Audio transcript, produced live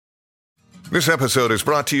This episode is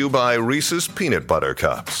brought to you by Reese's Peanut Butter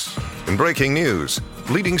Cups. In breaking news,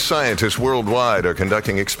 leading scientists worldwide are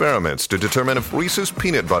conducting experiments to determine if Reese's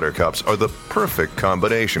Peanut Butter Cups are the perfect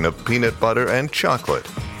combination of peanut butter and chocolate.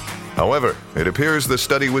 However, it appears the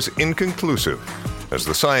study was inconclusive, as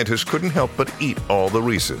the scientists couldn't help but eat all the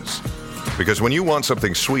Reese's. Because when you want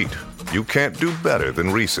something sweet, you can't do better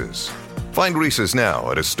than Reese's. Find Reese's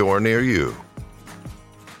now at a store near you.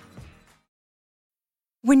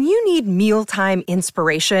 When you need mealtime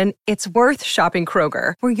inspiration, it's worth shopping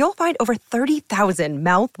Kroger, where you'll find over 30,000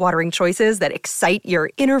 mouth-watering choices that excite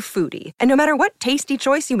your inner foodie. And no matter what tasty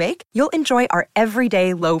choice you make, you'll enjoy our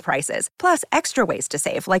everyday low prices, plus extra ways to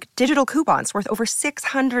save, like digital coupons worth over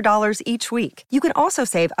 $600 each week. You can also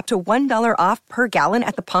save up to $1 off per gallon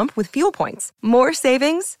at the pump with fuel points. More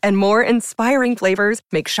savings and more inspiring flavors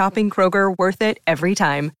make shopping Kroger worth it every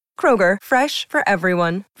time. Kroger, fresh for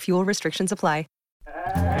everyone. Fuel restrictions apply.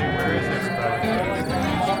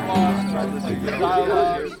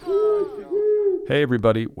 Hey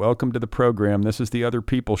everybody, welcome to the program. This is the Other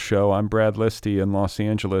People Show. I'm Brad Lipstein in Los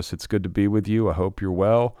Angeles. It's good to be with you. I hope you're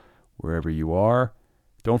well, wherever you are.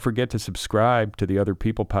 Don't forget to subscribe to the Other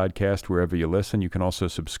People podcast wherever you listen. You can also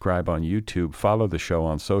subscribe on YouTube. Follow the show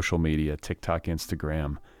on social media, TikTok,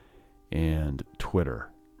 Instagram, and Twitter.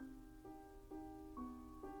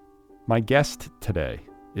 My guest today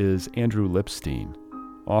is Andrew Lipstein,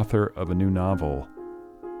 author of a new novel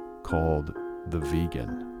called The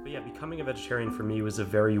Vegan. But yeah, becoming a vegetarian for me was a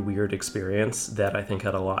very weird experience that I think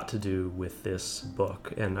had a lot to do with this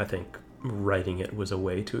book, and I think writing it was a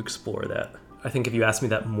way to explore that. I think if you asked me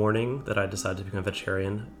that morning that I decided to become a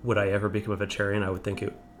vegetarian, would I ever become a vegetarian, I would think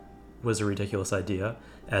it was a ridiculous idea,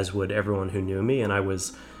 as would everyone who knew me, and I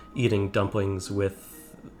was eating dumplings with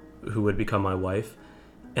who would become my wife.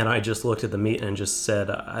 And I just looked at the meat and just said,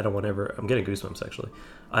 I don't want to ever, I'm getting goosebumps actually.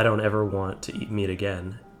 I don't ever want to eat meat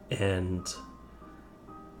again. And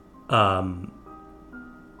I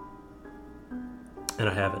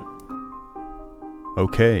haven't.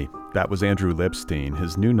 Okay, that was Andrew Lipstein.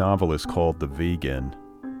 His new novel is called The Vegan,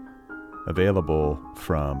 available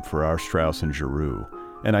from Farrar, Straus and Giroux.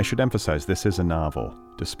 And I should emphasize, this is a novel,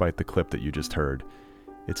 despite the clip that you just heard.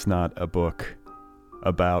 It's not a book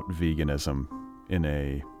about veganism in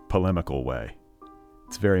a polemical way.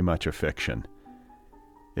 It's very much a fiction.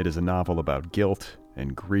 It is a novel about guilt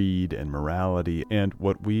and greed and morality and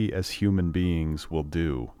what we as human beings will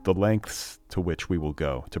do, the lengths to which we will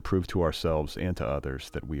go to prove to ourselves and to others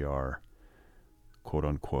that we are, quote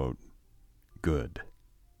unquote, good.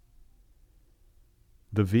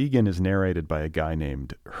 The Vegan is narrated by a guy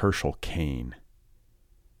named Herschel Cain,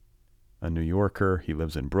 a New Yorker. He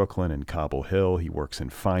lives in Brooklyn and Cobble Hill. He works in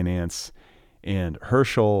finance. And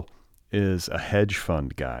Herschel is a hedge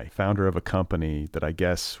fund guy, founder of a company that I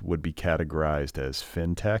guess would be categorized as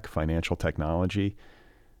fintech, financial technology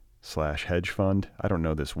 / hedge fund. I don't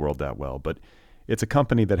know this world that well, but it's a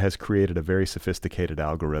company that has created a very sophisticated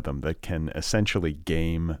algorithm that can essentially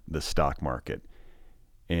game the stock market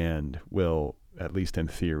and will, at least in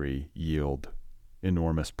theory, yield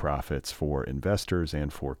enormous profits for investors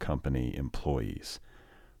and for company employees.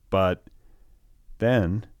 But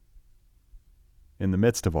then, in the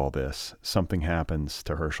midst of all this, something happens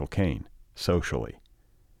to Herschel Cain, socially,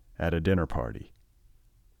 at a dinner party.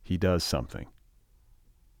 He does something.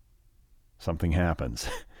 Something happens.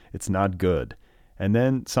 It's not good. And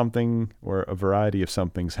then something, or a variety of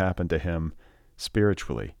somethings, happen to him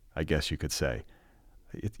spiritually, I guess you could say.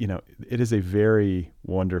 It is a very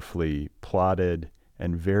wonderfully plotted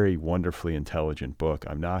and very wonderfully intelligent book.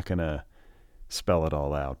 I'm not going to spell it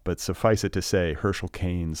all out, but suffice it to say, Herschel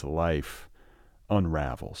Cain's life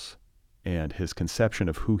unravels, and his conception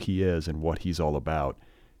of who he is and what he's all about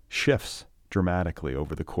shifts dramatically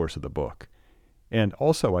over the course of the book. And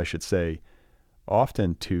also, I should say,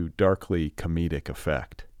 often to darkly comedic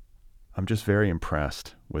effect. I'm just very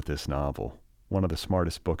impressed with this novel. One of the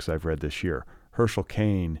smartest books I've read this year. Herschel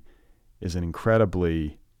Cain is an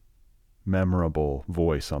incredibly memorable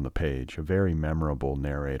voice on the page, a very memorable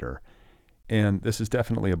narrator. And this is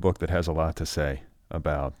definitely a book that has a lot to say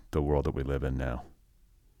about the world that we live in now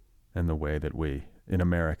and the way that we, in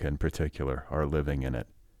America in particular, are living in it.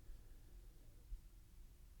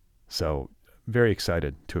 So, very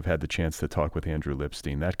excited to have had the chance to talk with Andrew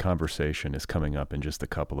Lipstein. That conversation is coming up in just a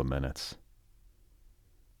couple of minutes.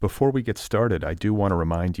 Before we get started, I do want to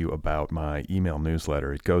remind you about my email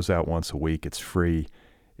newsletter. It goes out once a week. It's free.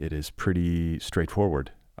 It is pretty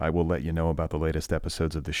straightforward. I will let you know about the latest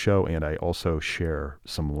episodes of the show, and I also share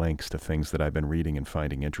some links to things that I've been reading and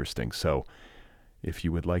finding interesting. So If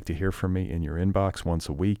you would like to hear from me in your inbox once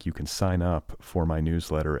a week, you can sign up for my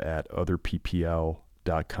newsletter at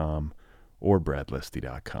otherppl.com or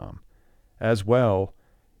bradlisty.com. As well,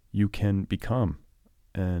 you can become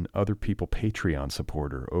an Other People Patreon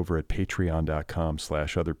supporter over at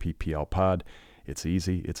patreon.com/otherpplpod. It's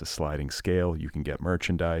easy. It's a sliding scale. You can get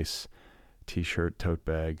merchandise, t-shirt, tote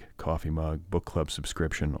bag, coffee mug, book club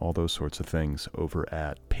subscription, all those sorts of things over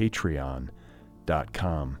at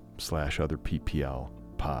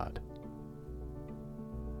patreon.com/otherpplpod.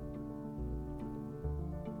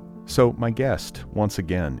 So my guest, once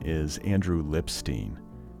again, is Andrew Lipstein.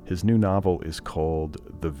 His new novel is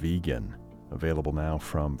called The Vegan, available now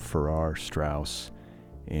from Farrar, Straus,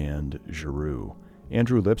 and Giroux.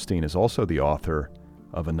 Andrew Lipstein is also the author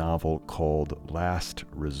of a novel called Last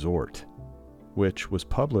Resort, which was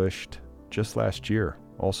published just last year,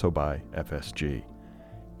 also by FSG.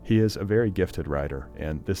 He is a very gifted writer,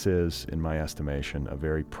 and this is, in my estimation, a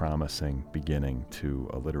very promising beginning to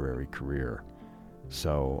a literary career.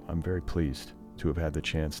 So I'm very pleased to have had the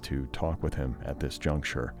chance to talk with him at this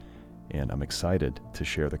juncture, and I'm excited to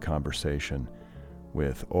share the conversation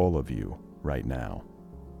with all of you right now.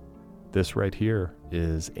 This right here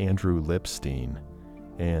is Andrew Lipstein,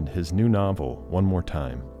 and his new novel, one more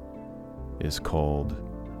time, is called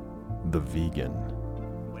The Vegan.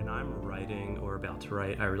 When I'm writing or about to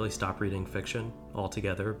write, I really stop reading fiction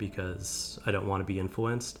altogether because I don't want to be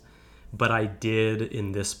influenced. But I did,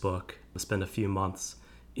 in this book, spend a few months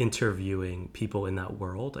interviewing people in that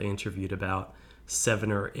world. I interviewed about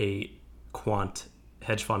 7 or 8 quant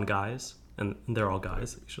hedge fund guys, and they're all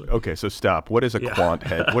guys, actually. Okay, so stop. What is a quant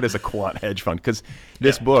hedge fund? Because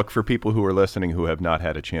this book, for people who are listening who have not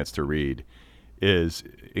had a chance to read, is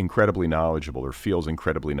incredibly knowledgeable, or feels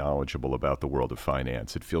incredibly knowledgeable about the world of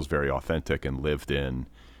finance. It feels very authentic and lived in.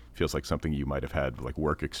 Feels like something you might have had like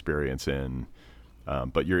work experience in.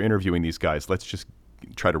 But you're interviewing these guys. Let's just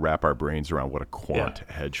try to wrap our brains around what a quant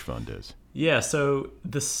hedge fund is. Yeah, so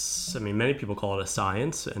many people call it a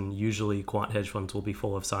science, and usually quant hedge funds will be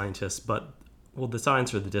full of scientists, but the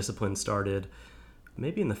science or the discipline started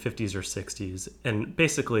maybe in the 50s or 60s. And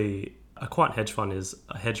basically, a quant hedge fund is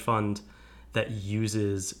a hedge fund that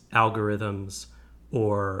uses algorithms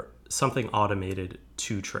or something automated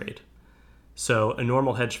to trade. So a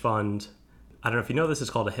normal hedge fund, I don't know if you know this, is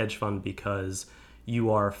called a hedge fund because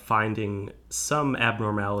you are finding some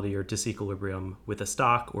abnormality or disequilibrium with a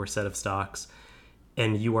stock or set of stocks,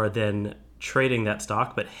 and you are then trading that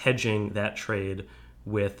stock, but hedging that trade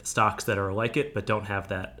with stocks that are like it, but don't have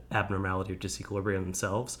that abnormality or disequilibrium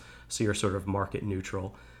themselves. So you're sort of market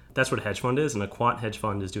neutral. That's what a hedge fund is, and a quant hedge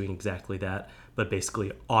fund is doing exactly that, but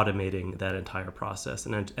basically automating that entire process.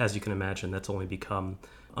 And as you can imagine, that's only become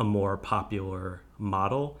a more popular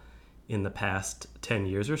model in the past 10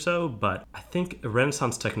 years or so. But I think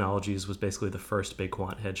Renaissance Technologies was basically the first big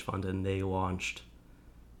quant hedge fund, and they launched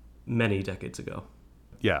many decades ago.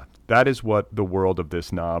 Yeah, that is what the world of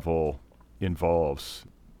this novel involves.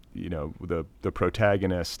 You know, the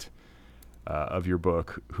protagonist of your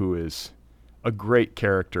book, who is a great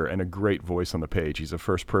character and a great voice on the page. He's a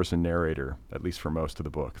first-person narrator, at least for most of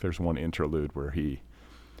the book. There's one interlude where he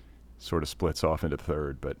sort of splits off into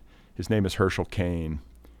third, but his name is Herschel Cain.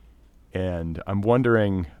 And I'm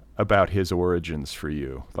wondering about his origins for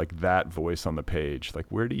you, like that voice on the page. Like,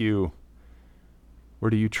 where do you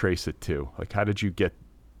trace it to? Like, how did you get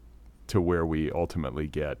to where we ultimately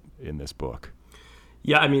get in this book?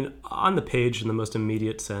 Yeah, I mean, on the page, in the most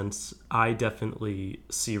immediate sense, I definitely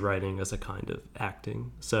see writing as a kind of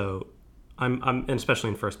acting. So and especially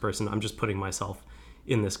in first person, I'm just putting myself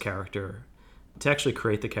in this character. To actually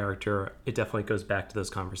create the character, it definitely goes back to those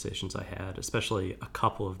conversations I had, especially a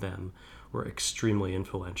couple of them were extremely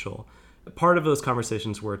influential. Part of those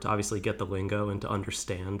conversations were to obviously get the lingo and to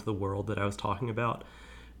understand the world that I was talking about.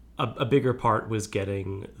 A bigger part was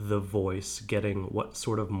getting the voice, getting what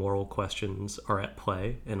sort of moral questions are at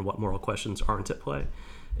play and what moral questions aren't at play,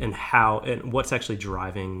 and what's actually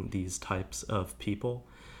driving these types of people.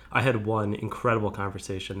 I had one incredible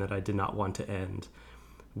conversation that I did not want to end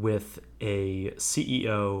with a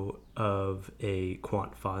CEO of a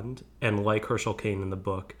quant fund. And like Herschel Cain in the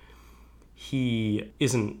book, he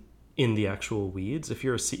isn't in the actual weeds. If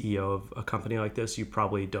you're a CEO of a company like this, you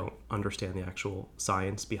probably don't understand the actual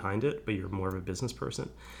science behind it, but you're more of a business person.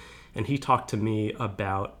 And he talked to me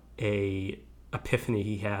about a epiphany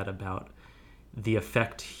he had about the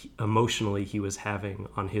effect emotionally he was having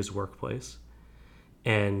on his workplace.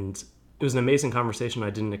 And it was an amazing conversation. I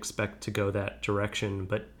didn't expect to go that direction,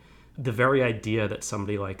 but the very idea that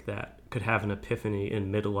somebody like that could have an epiphany in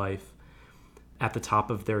midlife at the top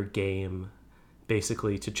of their game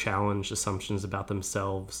basically to challenge assumptions about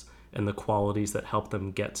themselves and the qualities that help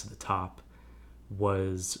them get to the top,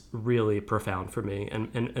 was really profound for me.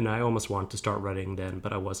 And I almost wanted to start writing then,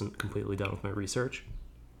 but I wasn't completely done with my research.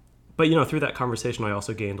 But, through that conversation, I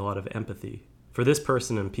also gained a lot of empathy for this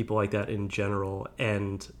person and people like that in general,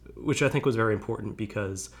 and which I think was very important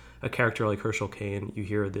because a character like Herschel Cain, you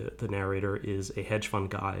hear the narrator is a hedge fund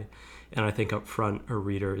guy, and I think up front a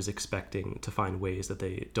reader is expecting to find ways that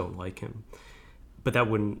they don't like him. But that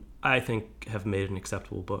wouldn't, I think, have made an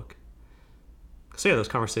acceptable book. So yeah, those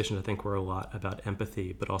conversations I think were a lot about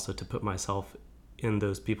empathy, but also to put myself in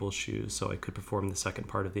those people's shoes so I could perform the second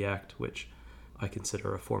part of the act, which I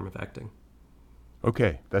consider a form of acting.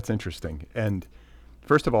 Okay, that's interesting. And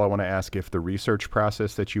first of all, I want to ask if the research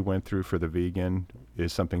process that you went through for The Vegan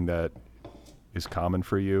is something that is common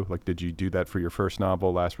for you. Like, did you do that for your first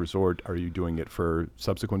novel, Last Resort? Are you doing it for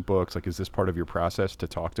subsequent books? Like, is this part of your process to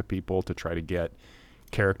talk to people, to try to get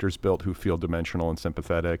characters built who feel dimensional and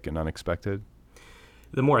sympathetic and unexpected?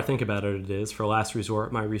 The more I think about it, it is. For Last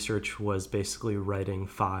Resort, my research was basically writing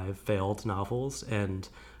 5 failed novels and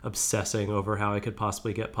obsessing over how I could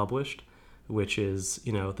possibly get published, which is,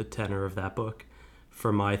 the tenor of that book.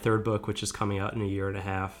 For my third book, which is coming out in a year and a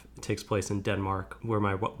half, it takes place in Denmark, where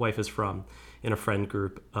my wife is from, in a friend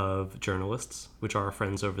group of journalists, which are our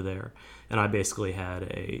friends over there. And I basically had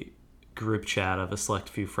a group chat of a select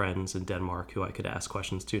few friends in Denmark who I could ask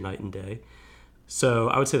questions to night and day. So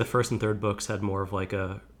I would say the first and third books had more of like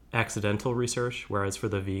a accidental research, whereas for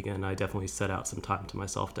The Vegan, I definitely set out some time to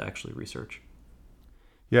myself to actually research.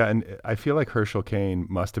 Yeah, and I feel like Herschel Cain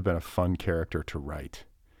must have been a fun character to write.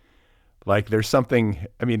 Like, there's something,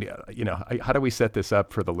 how do we set this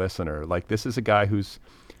up for the listener? Like, this is a guy who's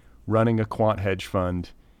running a quant hedge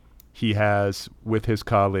fund. He has, with his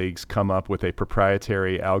colleagues, come up with a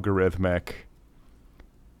proprietary algorithmic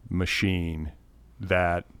machine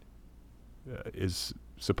that is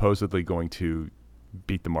supposedly going to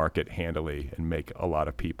beat the market handily and make a lot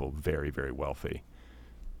of people very, very wealthy.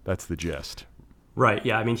 That's the gist. Right,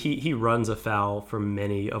 yeah. I mean, he runs afoul for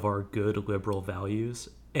many of our good liberal values.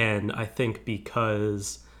 And I think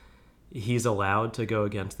because he's allowed to go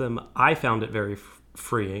against them, I found it very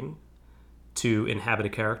freeing to inhabit a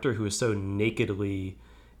character who is so nakedly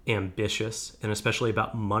ambitious, and especially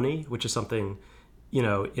about money, which is something,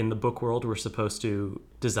 in the book world we're supposed to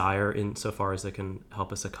desire insofar as it can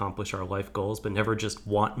help us accomplish our life goals, but never just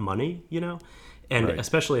want money, And right.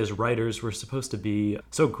 Especially as writers, we're supposed to be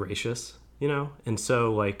so gracious, and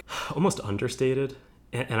so like almost understated.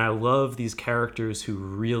 And I love these characters who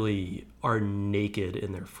really are naked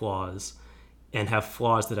in their flaws and have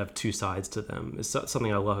flaws that have two sides to them. It's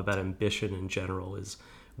something I love about ambition in general is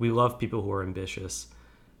we love people who are ambitious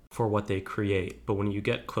for what they create. But when you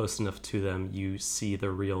get close enough to them, you see the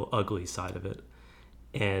real ugly side of it.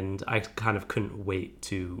 And I kind of couldn't wait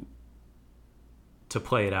to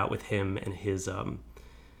play it out with him and his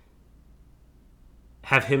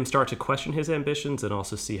have him start to question his ambitions and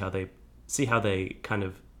also see how they kind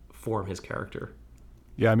of form his character.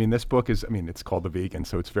 Yeah, I mean, this book is, it's called The Vegan,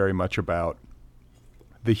 so it's very much about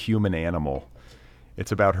the human animal.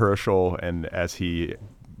 It's about Herschel, and as he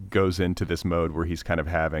goes into this mode where he's kind of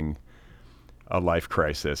having a life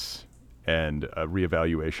crisis and a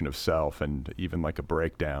reevaluation of self and even like a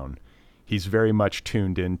breakdown, he's very much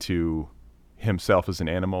tuned into himself as an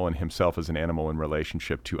animal and himself as an animal in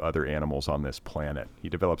relationship to other animals on this planet. He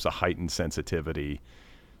develops a heightened sensitivity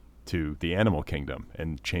to the animal kingdom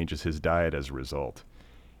and changes his diet as a result.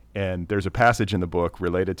 And there's a passage in the book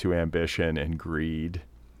related to ambition and greed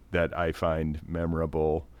that I find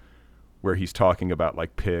memorable, where he's talking about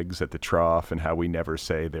like pigs at the trough and how we never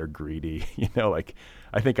say they're greedy.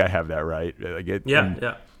 I think I have that right.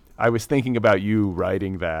 Yeah. I was thinking about you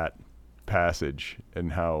writing that passage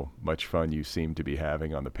and how much fun you seem to be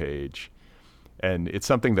having on the page. And it's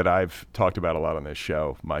something that I've talked about a lot on this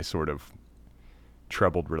show, my sort of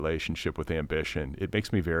troubled relationship with ambition. It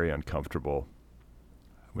makes me very uncomfortable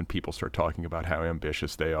when people start talking about how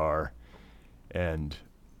ambitious they are. And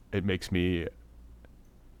it makes me,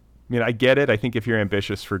 I get it. I think if you're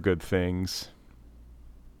ambitious for good things,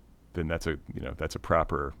 then that's a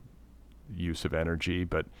proper use of energy.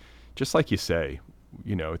 But just like you say,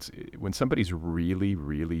 it's when somebody's really,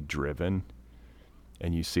 really driven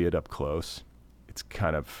and you see it up close, it's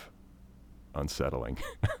kind of unsettling.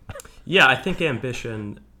 Yeah, I think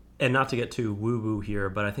ambition, and not to get too woo-woo here,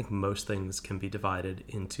 but I think most things can be divided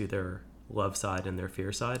into their love side and their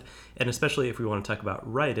fear side. And especially if we want to talk about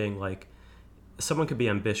writing, like someone could be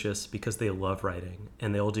ambitious because they love writing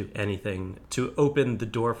and they'll do anything to open the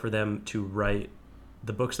door for them to write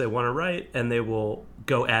the books they want to write, and they will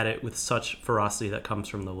go at it with such ferocity that comes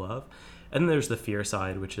from the love. And then there's the fear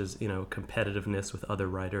side, which is, competitiveness with other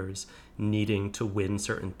writers, needing to win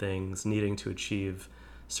certain things, needing to achieve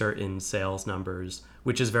certain sales numbers,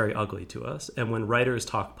 which is very ugly to us. And when writers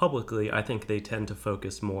talk publicly, I think they tend to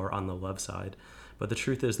focus more on the love side. But the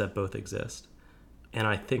truth is that both exist. And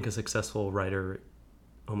I think a successful writer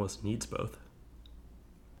almost needs both.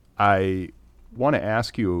 I want to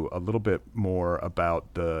ask you a little bit more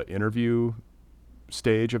about the interview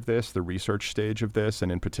stage of this, the research stage of this, and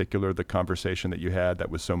in particular the conversation that you had that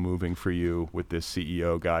was so moving for you with this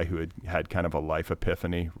CEO guy who had kind of a life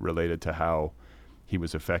epiphany related to how he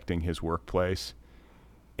was affecting his workplace.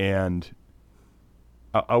 And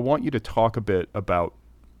I want you to talk a bit about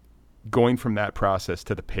going from that process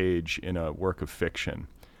to the page in a work of fiction.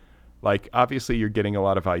 Like, obviously, you're getting a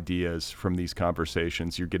lot of ideas from these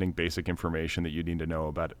conversations. You're getting basic information that you need to know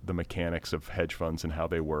about the mechanics of hedge funds and how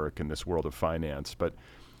they work in this world of finance. But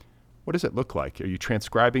what does it look like? Are you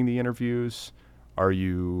transcribing the interviews? Are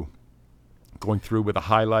you going through with a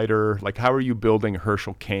highlighter? Like, how are you building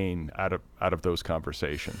Herschel Cain out of those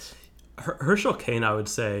conversations? Herschel Cain, I would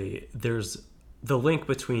say, there's the link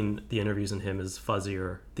between the interviews and him is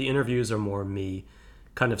fuzzier. The interviews are more me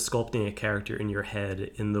kind of sculpting a character in your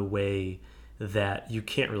head in the way that you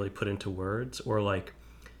can't really put into words, or like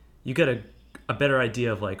you get a better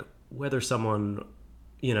idea of like whether someone,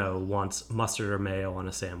 wants mustard or mayo on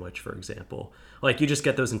a sandwich, for example. Like you just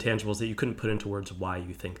get those intangibles that you couldn't put into words why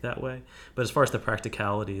you think that way. But as far as the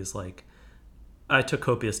practicalities, like I took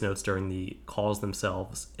copious notes during the calls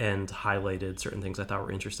themselves and highlighted certain things I thought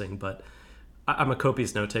were interesting, but I'm a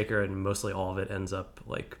copious note taker, and mostly all of it ends up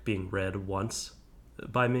like being read once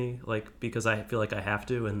by me, like because I feel like I have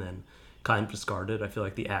to, and then kind of discard it. I feel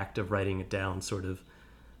like the act of writing it down sort of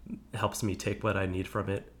helps me take what I need from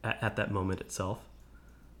it at that moment itself.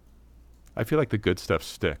 I feel like the good stuff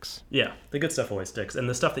sticks. Yeah, the good stuff always sticks. And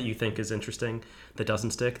the stuff that you think is interesting that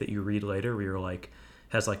doesn't stick, that you read later where you're like,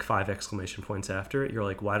 has like 5 exclamation points after it, you're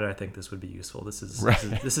like, why did I think this would be useful? This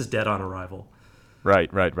is dead on arrival. Right.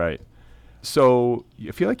 So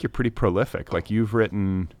I feel like you're pretty prolific. Like you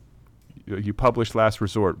published Last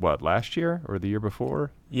Resort, what, last year or the year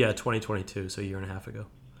before? Yeah, 2022, so a year and a half ago.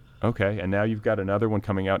 Okay, and now you've got another one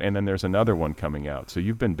coming out, and then there's another one coming out. So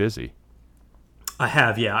you've been busy. I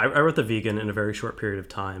have, yeah. I wrote The Vegan in a very short period of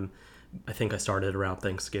time. I think I started around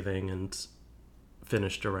Thanksgiving and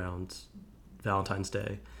finished around Valentine's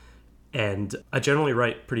Day. And I generally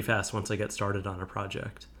write pretty fast once I get started on a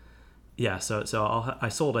project. Yeah, so I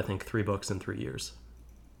sold, I think, 3 books in 3 years.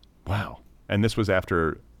 Wow. And this was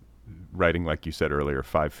after writing, like you said earlier,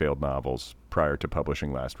 5 failed novels prior to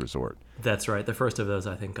publishing Last Resort. That's right. The first of those,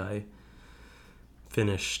 I think I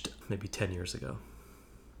finished maybe 10 years ago.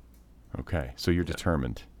 Okay, so you're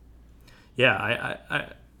determined. Yeah,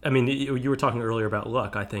 I mean, you were talking earlier about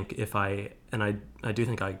luck. I think I do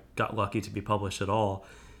think I got lucky to be published at all.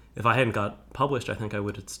 If I hadn't got published, I think I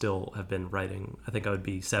would still have been writing. I think I would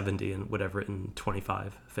be 70 and would have written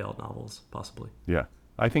 25 failed novels, possibly. Yeah,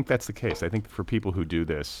 I think that's the case. I think for people who do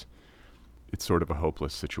this, it's sort of a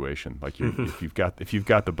hopeless situation. Like if you've got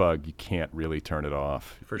the bug, you can't really turn it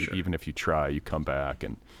off. For sure. Even if you try, you come back.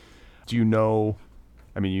 And do you know?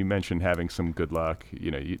 I mean, you mentioned having some good luck.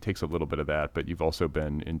 It takes a little bit of that, but you've also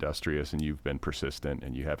been industrious and you've been persistent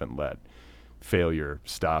and you haven't let failure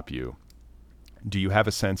stop you. Do you have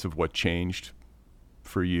a sense of what changed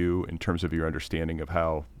for you in terms of your understanding of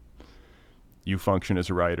how you function as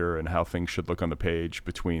a writer and how things should look on the page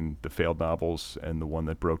between the failed novels and the one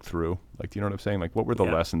that broke through? Like, do you know what I'm saying? Like, what were the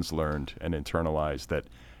lessons learned and internalized that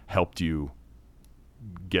helped you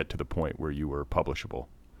get to the point where you were publishable?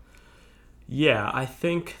 Yeah, I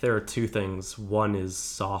think there are 2 things. One is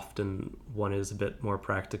soft and one is a bit more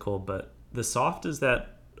practical. But the soft is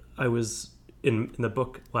that I was, in the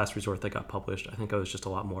book Last Resort that got published, I think I was just a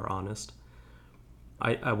lot more honest.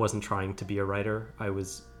 I wasn't trying to be a writer. I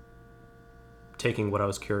was taking what I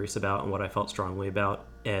was curious about and what I felt strongly about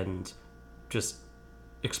and just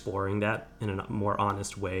exploring that in a more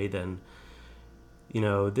honest way than,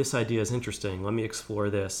 this idea is interesting. Let me explore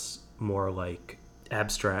this more like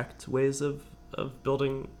abstract ways of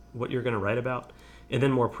building what you're going to write about. And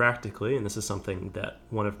then more practically, and this is something that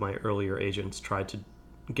one of my earlier agents tried to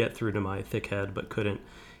get through to my thick head but couldn't,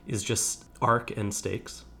 is just arc and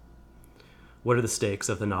stakes. What are the stakes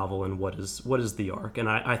of the novel and what is the arc? And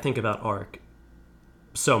I think about arc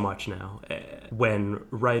so much now. When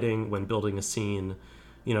writing, when building a scene,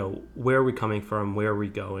 where are we coming from? Where are we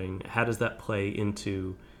going? How does that play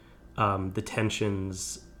into the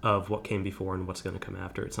tensions of what came before and what's going to come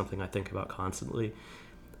after? It's something I think about constantly.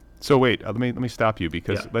 So wait, let me stop you,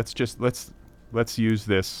 because Yeah. let's use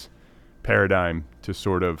this paradigm to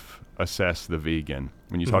sort of assess the vegan.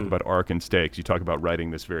 When you talk about arc and stakes, you talk about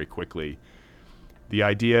writing this very quickly. The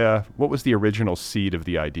idea, what was the original seed of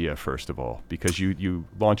the idea, first of all? Because you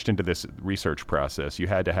launched into this research process. You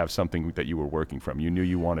had to have something that you were working from. You knew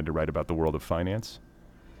you wanted to write about the world of finance?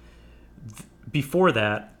 Before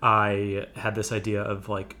that, I had this idea of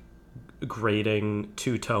like grading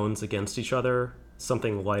two tones against each other,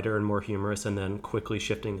 something lighter and more humorous, and then quickly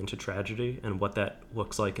shifting into tragedy and what that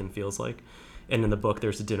looks like and feels like. And in the book,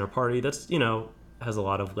 there's a dinner party that's, has a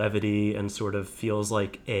lot of levity and sort of feels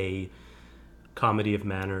like a comedy of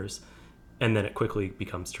manners, and then it quickly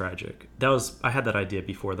becomes tragic. I had that idea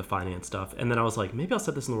before the finance stuff, and then I was like, maybe I'll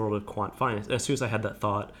set this in the world of quant finance. And as soon as I had that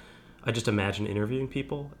thought, I just imagined interviewing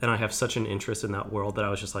people, and I have such an interest in that world that I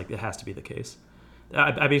was just like, it has to be the case.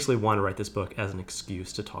 I basically want to write this book as an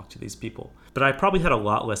excuse to talk to these people. But I probably had a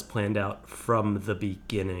lot less planned out from the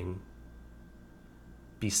beginning,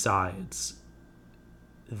 besides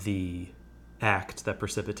the act that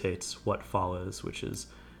precipitates what follows, which is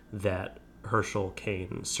that Herschel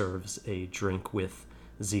Cain serves a drink with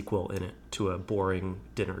ZQL in it to a boring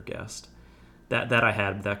dinner guest.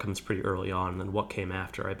 That comes pretty early on, and then what came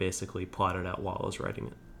after I basically plotted out while I was writing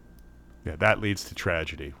it. Yeah, that leads to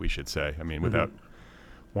tragedy, we should say. I mean, without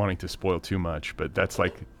wanting to spoil too much, but that's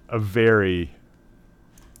like a very...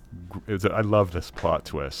 I love this plot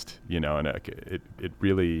twist, and it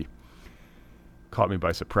really caught me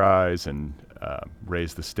by surprise and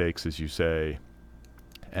raised the stakes, as you say.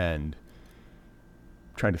 And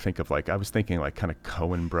trying to think of I was thinking kind of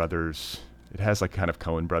Coen Brothers. It has kind of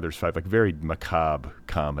Coen Brothers vibe, very macabre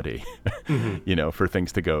comedy, for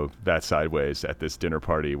things to go that sideways at this dinner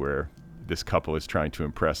party where this couple is trying to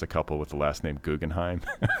impress a couple with the last name Guggenheim.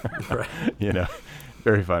 Right.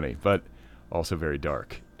 Very funny, but also very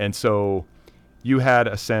dark. And so you had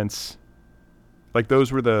a sense,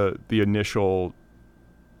 those were the initial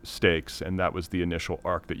stakes, and that was the initial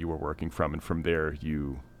arc that you were working from, and from there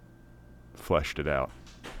you fleshed it out,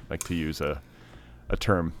 to use a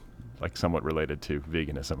term somewhat related to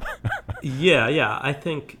veganism. Yeah. I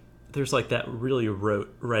think there's that really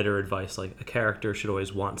rote writer advice, a character should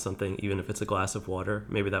always want something, even if it's a glass of water.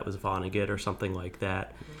 Maybe that was Vonnegut or something like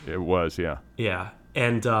that. It was, yeah. Yeah.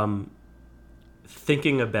 And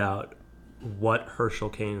thinking about what Herschel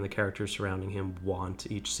Cain and the characters surrounding him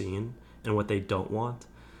want each scene and what they don't want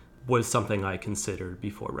was something I considered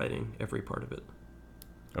before writing every part of it.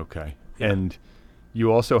 Okay. Yeah. And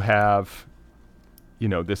you also have,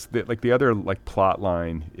 the other plot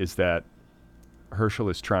line is that Herschel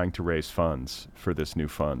is trying to raise funds for this new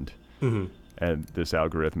fund, and this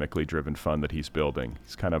algorithmically driven fund that he's building.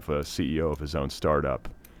 He's kind of a CEO of his own startup.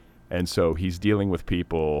 And so he's dealing with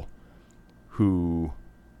people who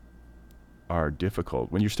are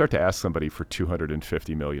difficult. When you start to ask somebody for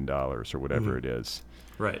 $250 million or whatever it is,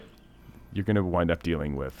 right, you're going to wind up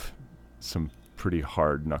dealing with some pretty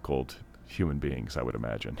hard-knuckled human beings, I would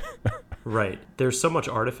imagine. Right. There's so much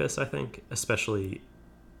artifice, I think, especially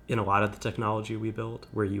in a lot of the technology we build,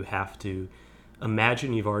 where you have to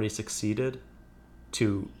imagine you've already succeeded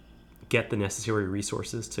to get the necessary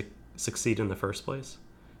resources to succeed in the first place.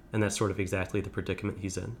 And that's sort of exactly the predicament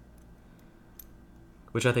he's in,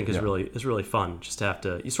 which I think is really fun. Just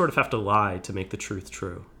to you sort of have to lie to make the truth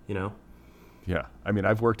true, Yeah. I mean,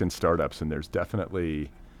 I've worked in startups, and there's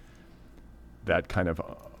definitely that kind of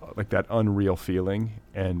that unreal feeling.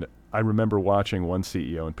 And I remember watching one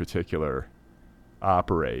CEO in particular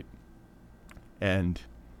operate, and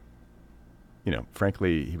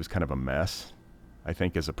frankly, he was kind of a mess, I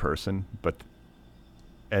think, as a person, but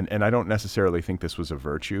and I don't necessarily think this was a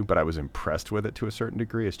virtue, but I was impressed with it to a certain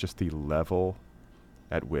degree. It's just the level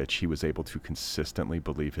at which he was able to consistently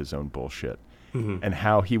believe his own bullshit, and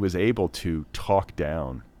how he was able to talk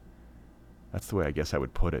down, that's the way I guess I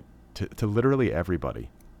would put it, to literally everybody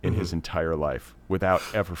in his entire life without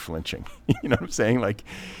ever flinching. You know what I'm saying?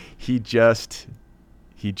 He just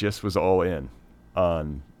was all in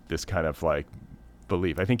on this kind of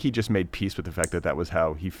belief. I think he just made peace with the fact that was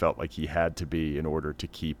how he felt like he had to be in order to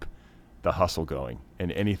keep the hustle going.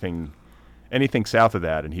 And anything south of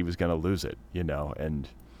that, and he was going to lose it, And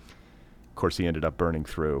of course, he ended up burning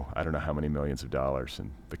through I don't know how many millions of dollars,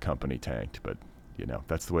 and the company tanked. But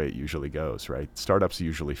that's the way it usually goes, right? Startups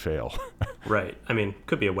usually fail. Right. I mean,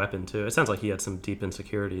 could be a weapon too. It sounds like he had some deep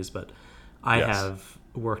insecurities, but I have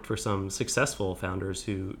worked for some successful founders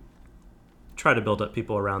who try to build up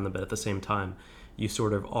people around them, but at the same time, you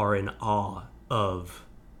sort of are in awe of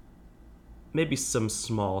maybe some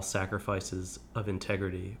small sacrifices of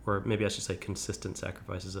integrity, or maybe I should say consistent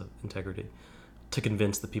sacrifices of integrity, to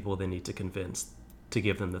convince the people they need to convince to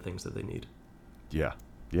give them the things that they need. Yeah.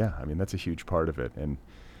 Yeah. I mean, that's a huge part of it. And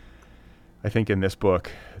I think in this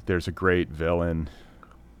book, there's a great villain.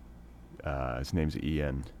 His name's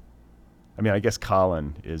Ian. I mean, I guess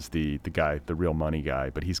Colin is the guy, the real money guy,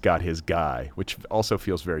 but he's got his guy, which also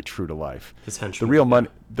feels very true to life. His henchman. The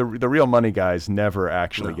real money guys never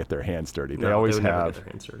actually get their hands dirty. They always would have. Never get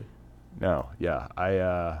their hands dirty. No, yeah.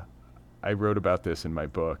 I wrote about this in my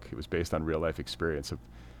book. It was based on real life experience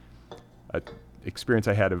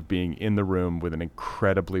I had of being in the room with an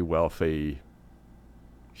incredibly wealthy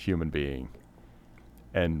human being.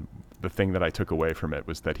 And the thing that I took away from it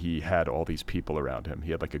was that he had all these people around him.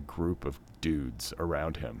 He had like a group of dudes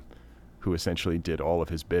around him who essentially did all of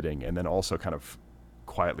his bidding and then also kind of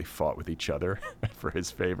quietly fought with each other for his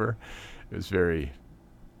favor. It was very,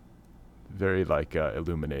 very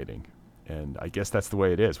illuminating. And I guess that's the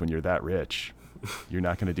way it is when you're that rich. You're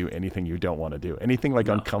not going to do anything you don't want to do. Anything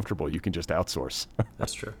uncomfortable, you can just outsource.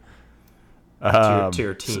 That's true. To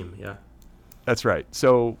your team, yeah. That's right.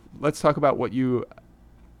 So let's talk about what you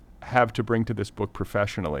have to bring to this book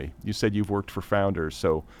professionally. You said you've worked for founders,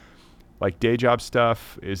 so like day job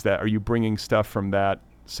stuff, are you bringing stuff from that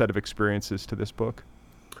set of experiences to this book?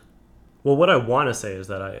 Well, what I want to say is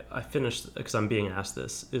that I finished, because I'm being asked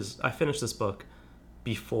this, is I finished this book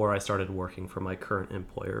before I started working for my current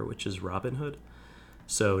employer, which is Robinhood.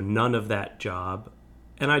 So none of that job,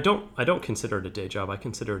 and I don't consider it a day job. I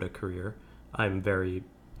consider it a career. I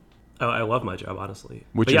love my job, honestly.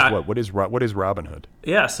 Which is what? What is Robinhood?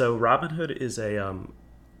 Yeah, so Robinhood is a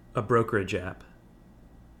brokerage app.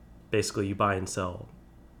 Basically, you buy and sell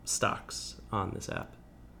stocks on this app.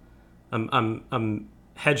 I'm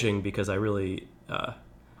hedging because I really I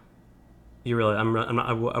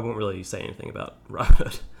won't really say anything about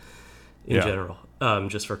Robinhood in general,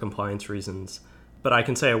 just for compliance reasons. But I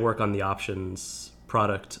can say I work on the options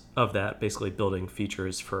product of that, basically building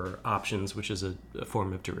features for options, which is a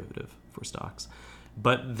form of derivative for stocks.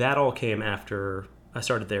 But that all came after I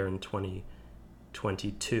started there in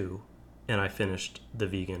 2022, and I finished The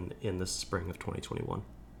Vegan in the spring of 2021.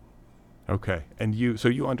 Okay, and you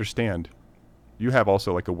understand. You have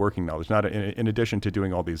also like a working knowledge. Not in addition to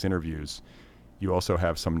doing all these interviews, you also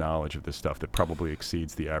have some knowledge of this stuff that probably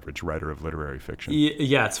exceeds the average writer of literary fiction.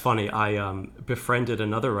 Yeah, it's funny. I befriended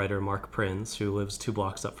another writer, Mark Prinz, who lives 2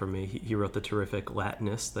 blocks up from me. He wrote the terrific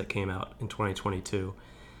Latinist that came out in 2022.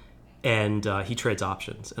 And he trades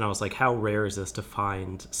options. And I was like, how rare is this to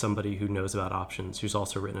find somebody who knows about options who's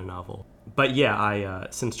also written a novel? But yeah,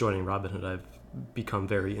 since joining Robinhood, I've become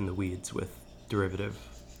very in the weeds with derivative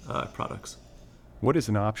products. What is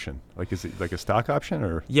an option? Like, is it like a stock option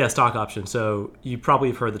or? Yeah, stock option. So you probably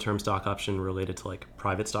have heard the term stock option related to like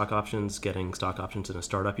private stock options, getting stock options in a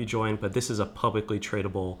startup you join. But this is a publicly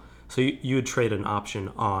tradable. So you would trade an option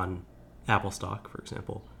on Apple stock, for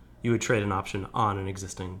example. You would trade an option on an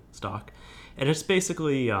existing stock. And it's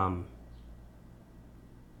basically, I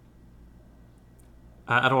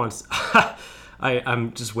don't want to,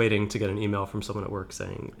 I'm just waiting to get an email from someone at work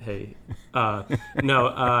saying, hey, Google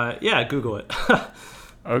it.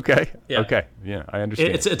 Okay. Yeah. Okay. Yeah, I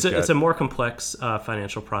understand. It's a more complex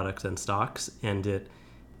financial product than stocks, and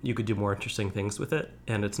you could do more interesting things with it,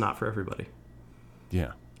 and it's not for everybody.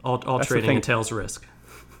 Yeah. All trading entails risk.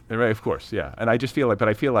 Right, of course, yeah. And I just feel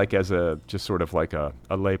like as a just sort of like a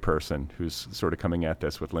lay person who's sort of coming at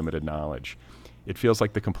this with limited knowledge, it feels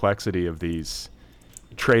like the complexity of these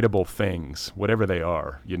tradable things, whatever they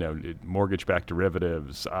are, mortgage-backed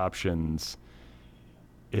derivatives, options,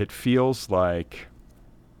 it feels like,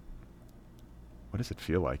 what does it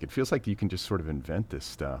feel like? It feels like you can just sort of invent this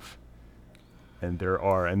stuff. And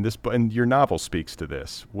and your novel speaks to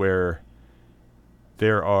this, where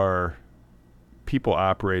there are people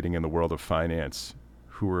operating in the world of finance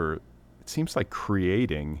who are, it seems like,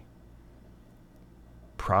 creating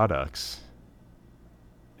products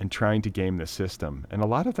and trying to game the system. And a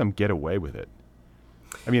lot of them get away with it.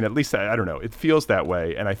 I mean, at least, I don't know, it feels that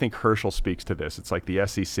way. And I think Herschel speaks to this. It's like the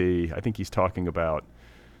SEC, I think he's talking about,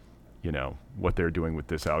 what they're doing with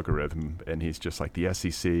this algorithm. And he's just like the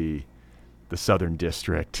SEC, the Southern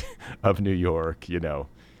District of New York,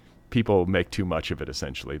 people make too much of it,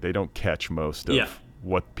 essentially. They don't catch most of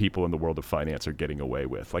what people in the world of finance are getting away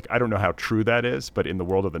with. Like, I don't know how true that is, but in the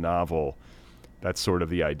world of the novel, that's sort of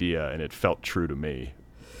the idea, and it felt true to me.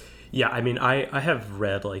 Yeah, I mean, I have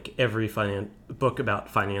read like every book about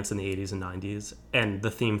finance in the 80s and 90s, and the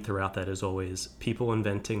theme throughout that is always people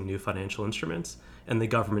inventing new financial instruments and the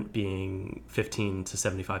government being 15 to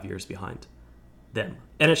 75 years behind them.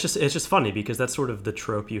 And it's just funny because that's sort of the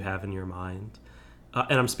trope you have in your mind.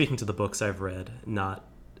 And I'm speaking to the books I've read, not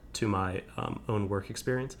to my own work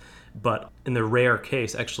experience. But in the rare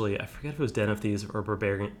case, actually, I forget if it was Den of Thieves or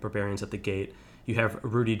Barbarians at the Gate, you have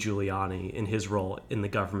Rudy Giuliani in his role in the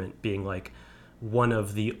government being like one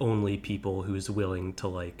of the only people who's willing to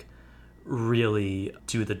like really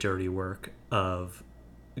do the dirty work of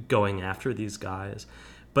going after these guys.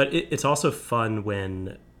 But it's also fun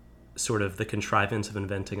when sort of the contrivance of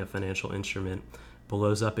inventing a financial instrument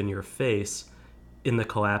blows up in your face in the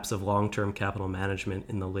collapse of long-term capital management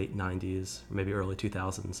in the late 90s, maybe early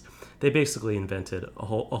 2000s. They basically invented a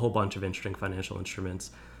whole bunch of interesting financial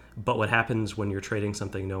instruments. But what happens when you're trading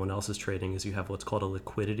something no one else is trading is you have what's called a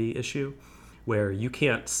liquidity issue, where you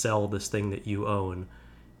can't sell this thing that you own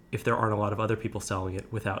if there aren't a lot of other people selling it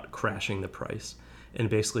without crashing the price. And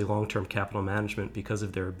basically long-term capital management, because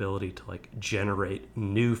of their ability to like generate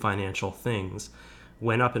new financial things,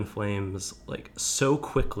 went up in flames like so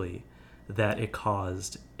quickly that it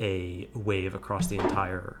caused a wave across the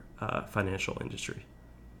entire financial industry.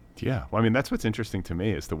 Yeah, well, I mean, that's what's interesting to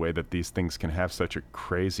me is the way that these things can have such a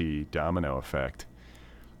crazy domino effect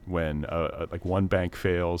when like one bank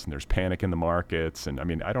fails and there's panic in the markets. And I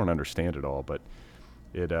mean, I don't understand it all, but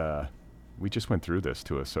we just went through this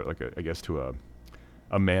to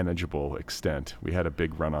a manageable extent. We had a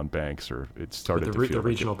big run on banks, or it started to feel the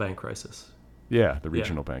regional bank crisis. Yeah, the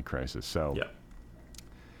regional bank crisis. So yeah.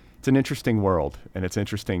 It's an interesting world, and it's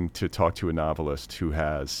interesting to talk to a novelist who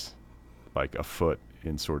has like a foot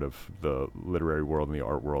in sort of the literary world and the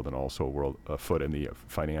art world, and also a foot in the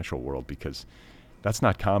financial world, because that's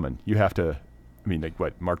not common. You have to, I mean, like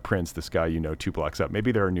what, Mark Prince, this guy 2 blocks up.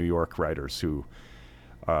 Maybe there are New York writers who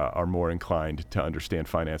are more inclined to understand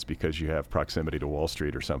finance because you have proximity to Wall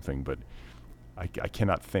Street or something, but I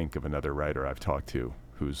cannot think of another writer I've talked to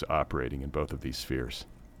who's operating in both of these spheres.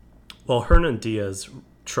 Well, Hernan Diaz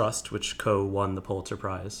Trust, which co-won the Pulitzer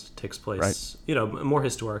Prize, takes place, right, more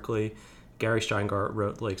historically. Gary Steingart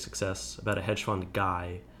wrote Lake Success about a hedge fund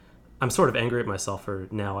guy. I'm sort of angry at myself for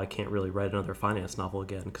now I can't really write another finance novel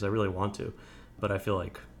again because I really want to, but I feel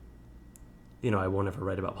like, I won't ever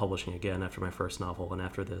write about publishing again after my first novel, and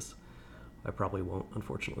after this, I probably won't,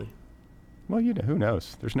 unfortunately. Well, who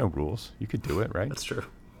knows? There's no rules. You could do it, right? That's true.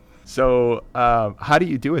 So how do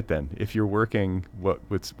you do it then? If you're working what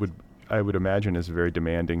I would imagine is a very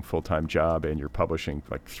demanding full-time job, and you're publishing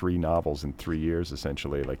like 3 novels in 3 years,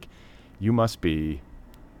 essentially, like you must be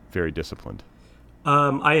very disciplined.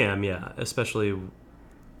 I am, yeah, especially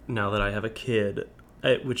now that I have a kid,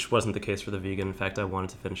 which wasn't the case for The Vegan. In fact, I wanted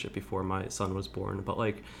to finish it before my son was born. But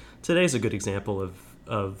like today's a good example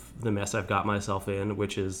of the mess I've got myself in,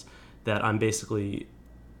 which is that I'm basically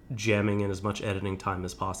jamming in as much editing time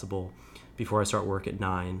as possible before I start work at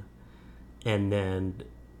 9, and then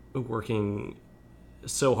working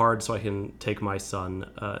so hard so I can take my son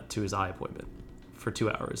to his eye appointment for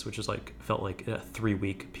 2 hours, which is felt like a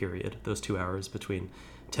 3-week period, those 2 hours between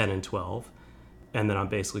 10 and 12. And then I'm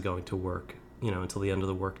basically going to work, until the end of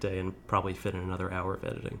the workday, and probably fit in another hour of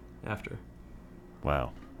editing after.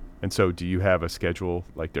 Wow. And so do you have a schedule?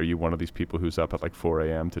 Like, are you one of these people who's up at like 4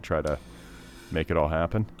 a.m. to try to make it all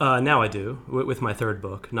happen? Now I do, with my third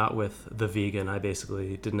book, not with The Vegan. I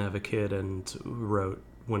basically didn't have a kid and wrote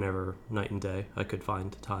whenever, night and day, I could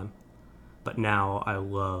find time. But now I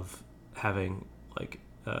love having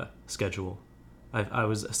a schedule. I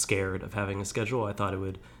was scared of having a schedule. I thought it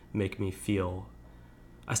would make me feel...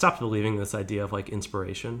 I stopped believing this idea of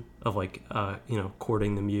inspiration, of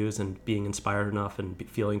courting the muse and being inspired enough and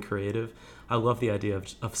feeling creative. I love the idea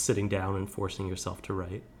of sitting down and forcing yourself to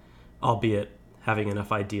write, albeit having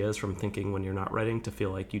enough ideas from thinking when you're not writing to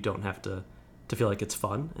feel like you don't have to feel like it's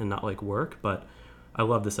fun and not like work. But I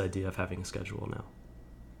love this idea of having a schedule now.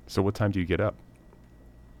 So what time do you get up?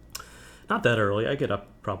 Not that early. I get up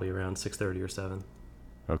probably around 6:30 or 7.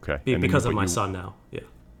 Okay. Because of my son now, yeah.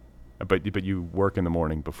 But you work in the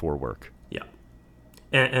morning before work. Yeah.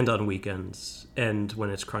 And on weekends, and when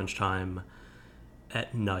it's crunch time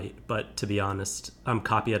at night. But to be honest, I'm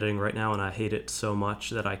copy editing right now, and I hate it so much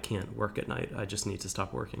that I can't work at night. I just need to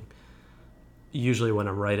stop working. Usually when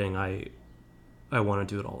I'm writing, I want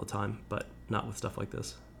to do it all the time, but not with stuff like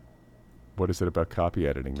this. What is it about copy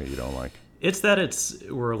editing that you don't like? It's that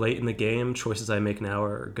we're late in the game. Choices I make now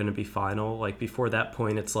are going to be final. Before that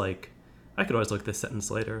point, it's I could always look at this sentence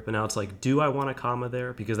later, but now it's do I want a comma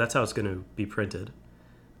there? Because that's how it's going to be printed.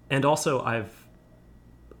 And also, I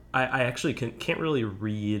actually can't really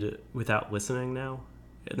read without listening now.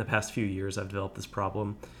 In the past few years, I've developed this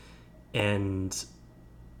problem, and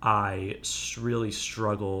I really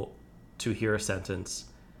struggle to hear a sentence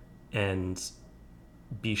and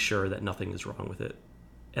be sure that nothing is wrong with it.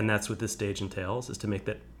 And that's what this stage entails, is to make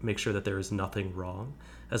make sure that there is nothing wrong,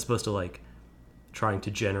 as opposed to like trying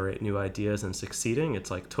to generate new ideas and succeeding.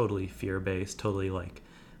 It's like totally fear-based, totally like,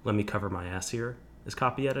 let me cover my ass here is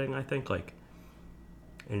copy editing. I think like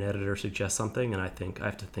an editor suggests something and I think I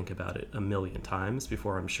have to think about it a million times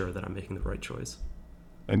before I'm sure that I'm making the right choice.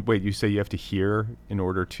 And wait, you say you have to hear in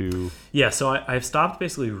order to... Yeah, so I've stopped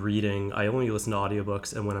basically reading. I only listen to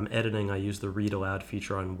audiobooks, and when I'm editing, I use the read aloud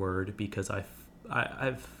feature on Word because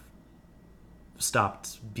I've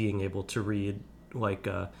stopped being able to read. Like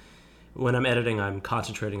when I'm editing, I'm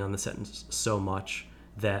concentrating on the sentence so much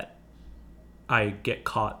that I get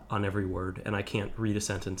caught on every word, and I can't read a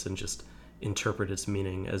sentence and just interpret its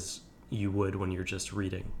meaning as you would when you're just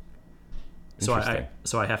reading. So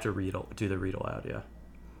I have to do the read aloud, yeah.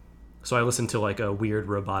 So I listen to like a weird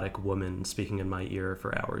robotic woman speaking in my ear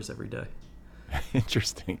for hours every day.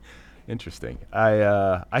 Interesting.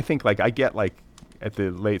 I think like I get like at the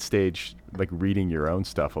late stage like reading your own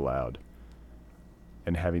stuff aloud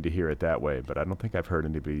and having to hear it that way, but I don't think I've heard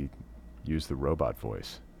anybody use the robot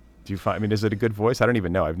voice. Do you find? I mean, is it a good voice? I don't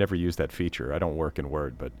even know. I've never used that feature. I don't work in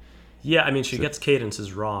Word, but yeah, I mean, she gets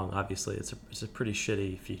cadences wrong. Obviously, it's a pretty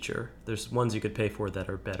shitty feature. There's ones you could pay for that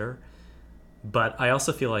are better. But I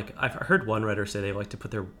also feel like I've heard one writer say they like to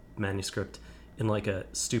put their manuscript in like a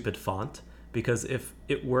stupid font, because if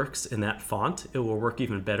it works in that font, it will work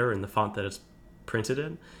even better in the font that it's printed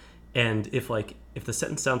in. And if the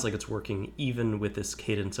sentence sounds like it's working even with this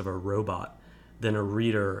cadence of a robot, then a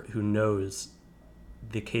reader who knows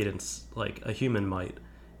the cadence like a human might,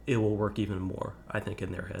 it will work even more, I think,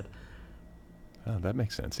 in their head. Oh, that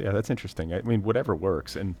makes sense. Yeah, that's interesting. I mean, whatever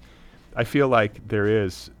works. And I feel like there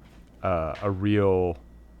is a real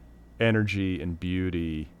energy and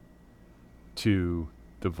beauty to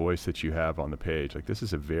the voice that you have on the page. Like, this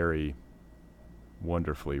is a very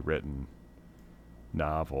wonderfully written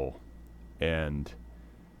novel, and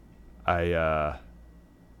I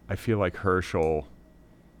feel like Herschel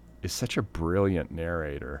is such a brilliant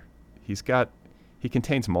narrator. He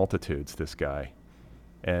contains multitudes, this guy,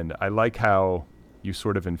 and I like how you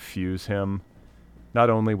sort of infuse him not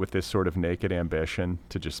only with this sort of naked ambition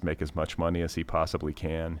to just make as much money as he possibly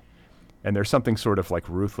can, and there's something sort of like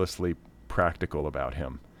ruthlessly practical about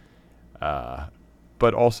him,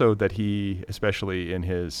 but also that he, especially in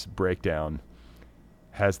his breakdown,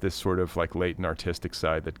 has this sort of like latent artistic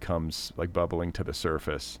side that comes like bubbling to the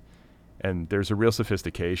surface. And there's a real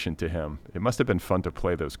sophistication to him. It must have been fun to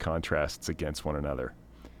play those contrasts against one another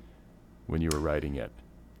when you were writing it.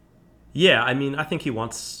 Yeah, I mean, I think he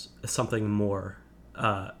wants something more,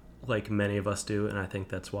 like many of us do, and I think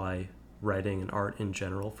that's why writing and art in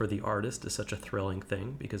general for the artist is such a thrilling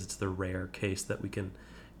thing, because it's the rare case that we can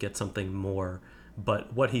get something more.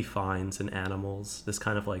 But what he finds in animals, this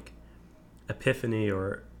kind of like epiphany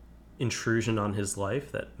or intrusion on his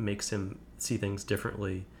life that makes him see things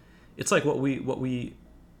differently, it's like what we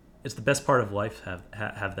it's the best part of life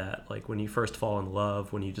have that. Like when you first fall in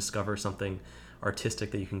love, when you discover something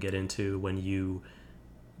artistic that you can get into, when you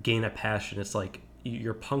gain a passion, it's like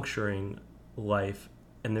you're puncturing life,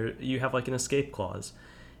 and there you have like an escape clause.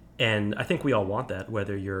 And I think we all want that,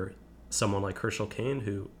 whether you're someone like Herschel Cain,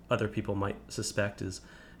 who other people might suspect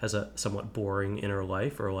has a somewhat boring inner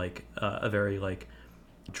life, or like a very like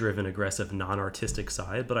driven, aggressive, non-artistic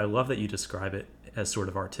side. But I love that you describe it as sort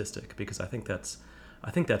of artistic, because I think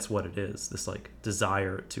that's what it is, this like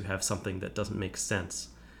desire to have something that doesn't make sense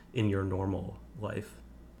in your normal life.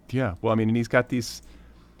 Yeah, well, I mean, and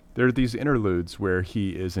there are these interludes where he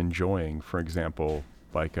is enjoying, for example,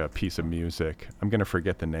 like a piece of music. I'm going to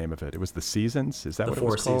forget the name of it. It was The Seasons? Is that what it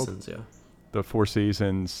was called? The Four Seasons, yeah. The Four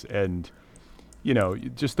Seasons, and you know,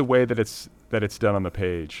 just the way that it's done on the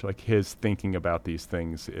page, like his thinking about these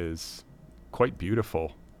things is quite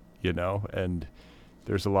beautiful, you know, and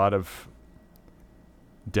there's a lot of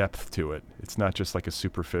depth to it. It's not just like a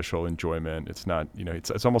superficial enjoyment. It's not, you know,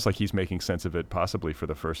 it's almost like he's making sense of it possibly for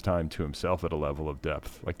the first time to himself at a level of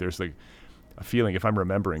depth. Like there's like a feeling, if I'm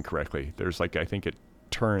remembering correctly, there's like, I think it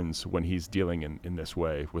turns when he's dealing in this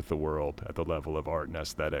way with the world at the level of art and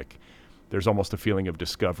aesthetic. There's almost a feeling of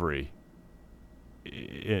discovery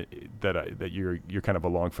that you're kind of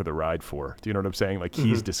along for the ride for. Do you know what I'm saying? Like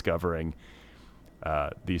he's discovering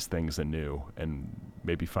these things anew and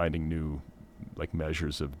maybe finding new like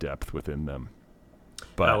measures of depth within them.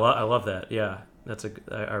 But I love that. Yeah,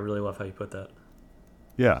 I really love how you put that.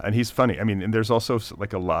 Yeah, and he's funny. I mean, and there's also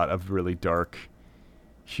like a lot of really dark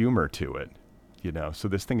humor to it, you know. So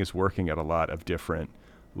this thing is working at a lot of different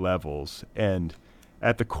levels, and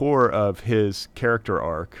at the core of his character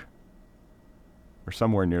arc, or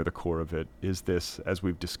somewhere near the core of it, is this, as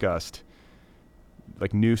we've discussed,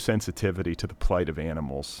 like new sensitivity to the plight of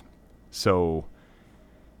animals. So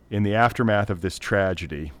in the aftermath of this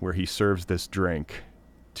tragedy, where he serves this drink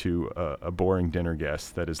to a boring dinner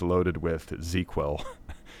guest that is loaded with ZzzQuil,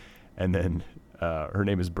 and then her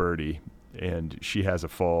name is Birdie, and she has a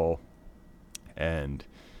fall and,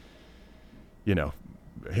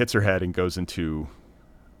 hits her head and goes into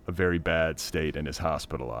a very bad state and is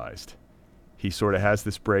hospitalized. He sort of has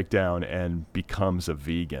this breakdown and becomes a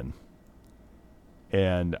vegan.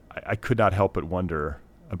 And I could not help but wonder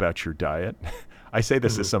about your diet. I say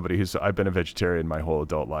this as somebody I've been a vegetarian my whole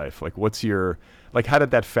adult life. Like, how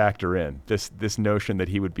did that factor in? This notion that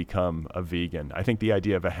he would become a vegan. I think the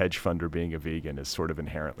idea of a hedge funder being a vegan is sort of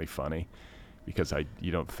inherently funny, because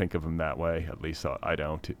you don't think of them that way. At least I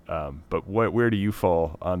don't. But where do you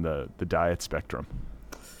fall on the diet spectrum?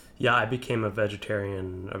 Yeah, I became a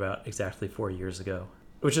vegetarian about exactly 4 years ago,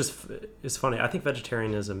 which is funny. I think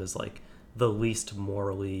vegetarianism is like the least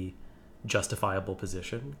morally justifiable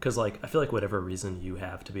position, because I feel like whatever reason you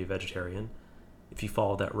have to be a vegetarian, if you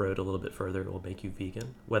follow that road a little bit further, it will make you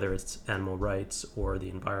vegan, whether it's animal rights or the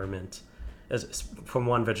environment. As from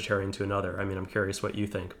one vegetarian to another. I mean, I'm curious what you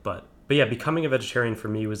think, but yeah, becoming a vegetarian for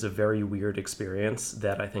me was a very weird experience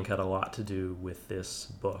that I think had a lot to do with this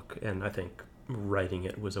book, and I think writing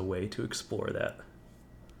it was a way to explore that.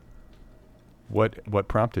 What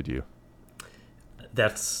prompted you?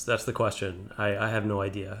 That's the question. I have no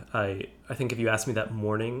idea. I think if you asked me that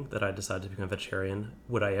morning that I decided to become a vegetarian,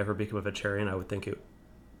 would I ever become a vegetarian, I would think it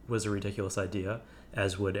was a ridiculous idea,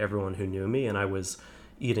 as would everyone who knew me. And I was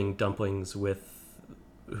eating dumplings with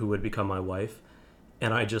who would become my wife,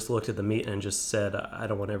 and I just looked at the meat and just said, I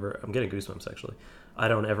don't want to ever, I'm getting goosebumps actually, I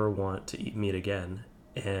don't ever want to eat meat again.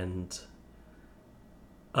 And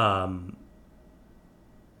I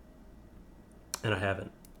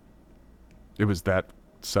haven't. It was that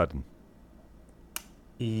sudden.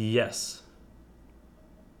 Yes.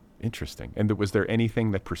 Interesting. And was there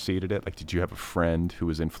anything that preceded it? Like, did you have a friend who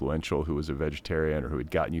was influential, who was a vegetarian, or who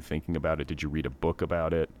had gotten you thinking about it? Did you read a book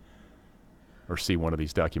about it, or see one of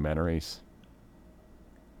these documentaries?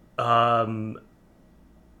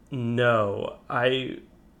 No. I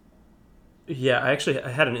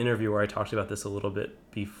had an interview where I talked about this a little bit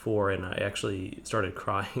before, and I actually started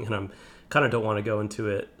crying, and I'm kind of don't want to go into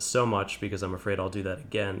it so much because I'm afraid I'll do that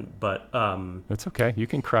again. But that's okay. You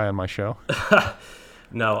can cry on my show.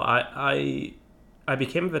 No, I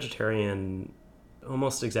became a vegetarian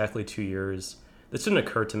almost exactly 2 years. This didn't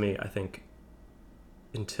occur to me, I think,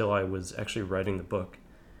 until I was actually writing the book.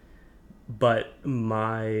 But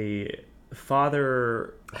my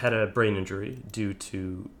father had a brain injury due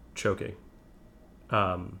to choking.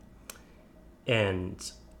 And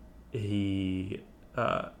he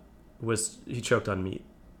choked on meat.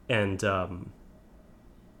 And that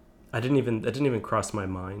didn't even cross my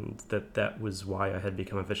mind that was why I had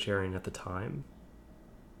become a vegetarian at the time.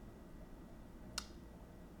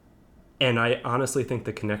 And I honestly think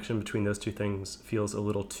the connection between those two things feels a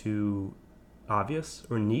little too obvious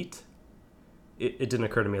or neat. It didn't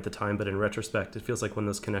occur to me at the time, but in retrospect, it feels like one of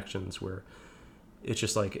those connections where it's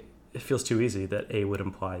just like, it feels too easy that A would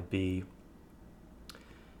imply B.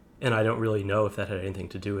 And I don't really know if that had anything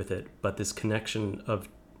to do with it, but this connection of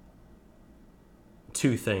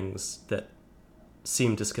two things that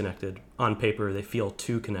seem disconnected, on paper they feel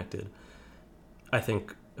too connected, I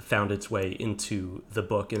think found its way into the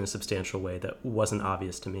book in a substantial way that wasn't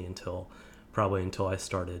obvious to me until I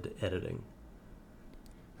started editing.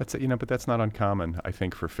 That's but that's not uncommon, I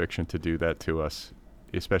think, for fiction to do that to us,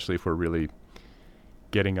 especially if we're really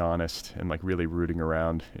getting honest and like really rooting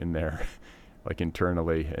around in there, like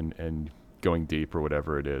internally and going deep or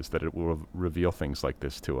whatever it is, that it will reveal things like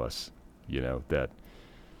this to us, that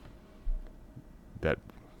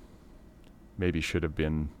maybe should have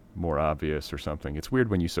been more obvious or something. It's weird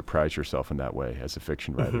when you surprise yourself in that way as a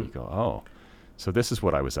fiction writer. You go, oh, so this is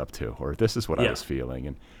what I was up to, or this is what I was feeling.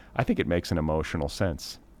 And I think it makes an emotional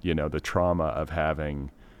sense, the trauma of having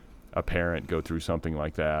a parent go through something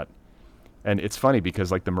like that. And it's funny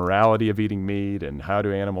because like the morality of eating meat and how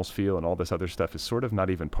do animals feel and all this other stuff is sort of not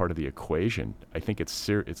even part of the equation. I think it's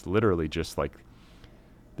literally just like,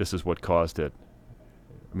 this is what caused it.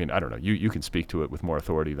 I mean, I don't know. You can speak to it with more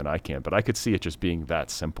authority than I can, but I could see it just being that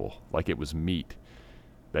simple. Like it was meat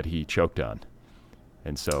that he choked on.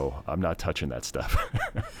 And so I'm not touching that stuff.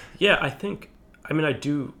 Yeah, I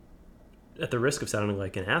do, at the risk of sounding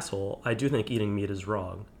like an asshole, I do think eating meat is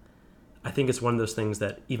wrong. I think it's one of those things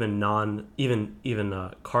that even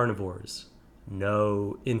carnivores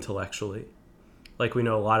know intellectually. Like we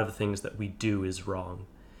know a lot of the things that we do is wrong.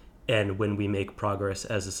 And when we make progress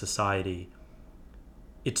as a society,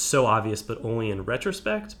 it's so obvious, but only in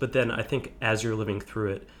retrospect. But then I think as you're living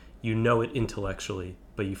through it, you know it intellectually,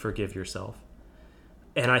 but you forgive yourself.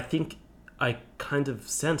 And I think I kind of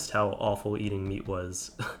sensed how awful eating meat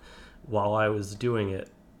was while I was doing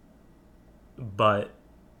it. But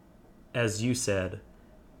as you said,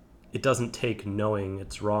 it doesn't take knowing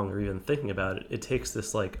it's wrong or even thinking about it. It takes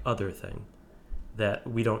this like other thing that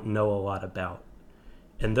we don't know a lot about.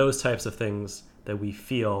 And those types of things that we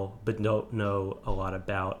feel but don't know a lot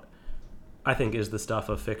about, I think, is the stuff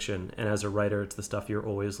of fiction. And as a writer, it's the stuff you're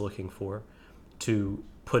always looking for to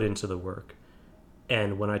put into the work.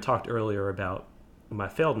 And when I talked earlier about my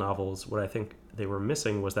failed novels, what I think they were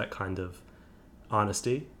missing was that kind of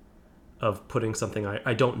honesty of putting something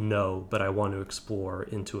I don't know, but I want to explore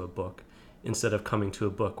into a book, instead of coming to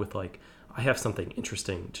a book with like, I have something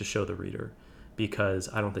interesting to show the reader, because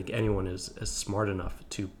I don't think anyone is as smart enough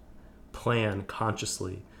to plan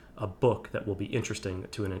consciously a book that will be interesting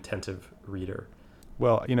to an attentive reader.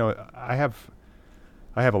 Well, I have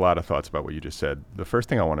a lot of thoughts about what you just said. The first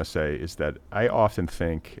thing I want to say is that I often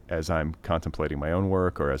think, as I'm contemplating my own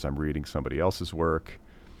work or as I'm reading somebody else's work,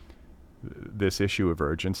 this issue of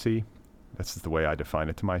urgency, that's the way I define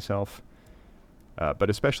it to myself, but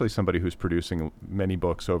especially somebody who's producing many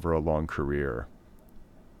books over a long career.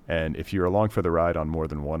 And if you're along for the ride on more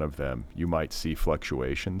than one of them, you might see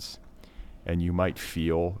fluctuations, and you might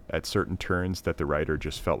feel at certain turns that the writer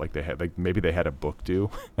just felt like maybe they had a book due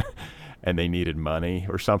and they needed money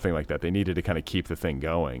or something like that. They needed to kind of keep the thing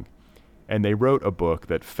going. And they wrote a book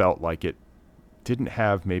that felt like it didn't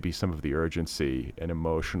have maybe some of the urgency and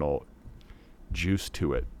emotional juice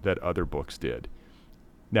to it that other books did.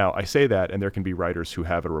 Now, I say that, and there can be writers who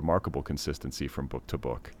have a remarkable consistency from book to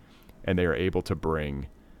book, and they are able to bring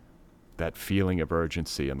that feeling of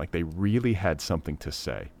urgency and like they really had something to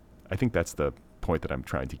say. I think that's the point that I'm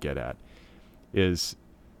trying to get at, is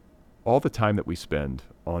all the time that we spend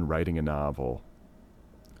on writing a novel,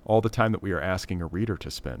 all the time that we are asking a reader to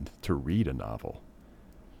spend to read a novel,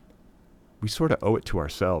 we sort of owe it to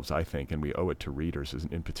ourselves, I think, and we owe it to readers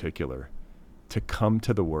in particular, to come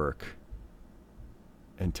to the work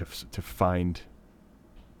and to find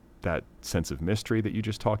that sense of mystery that you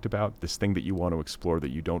just talked about, this thing that you want to explore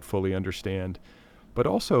that you don't fully understand. But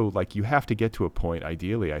also, like, you have to get to a point,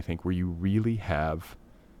 ideally, I think, where you really have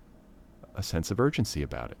a sense of urgency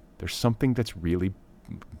about it. There's something that's really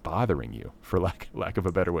bothering you, for lack of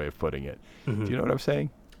a better way of putting it. Mm-hmm. Do you know what I'm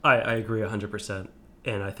saying? I agree 100%.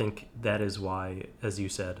 And I think that is why, as you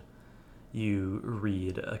said, you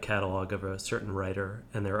read a catalog of a certain writer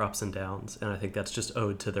and their ups and downs. And I think that's just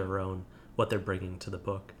owed to their own, what they're bringing to the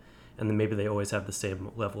book. And then maybe they always have the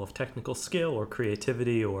same level of technical skill or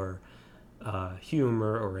creativity or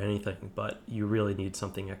humor or anything, but you really need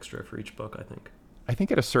something extra for each book, I think. I think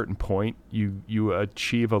at a certain point, you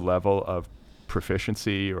achieve a level of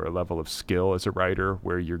proficiency or a level of skill as a writer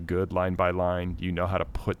where you're good line by line. You know how to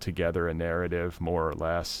put together a narrative, more or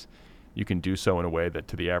less. You can do so in a way that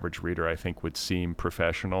to the average reader, I think, would seem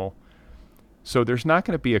professional. So there's not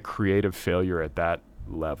going to be a creative failure at that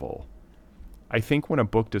level. I think when a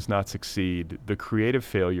book does not succeed, the creative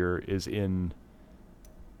failure is in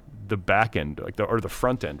the back end, or the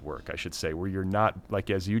front end work, I should say, where you're not, like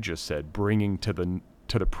as you just said, bringing to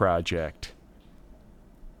the project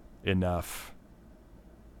enough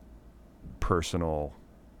personal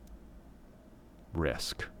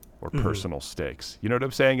risk or personal stakes. You know what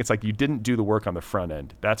I'm saying? It's like you didn't do the work on the front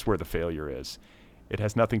end. That's where the failure is. It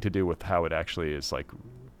has nothing to do with how it actually is like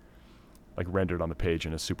rendered on the page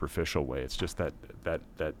in a superficial way. It's just that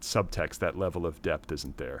subtext, that level of depth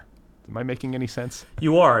isn't there. Am I making any sense?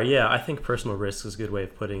 You are, yeah. I think personal risk is a good way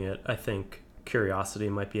of putting it. I think curiosity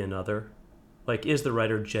might be another. Like, is the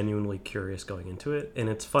writer genuinely curious going into it? And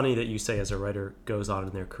it's funny that you say as a writer goes on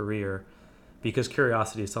in their career, because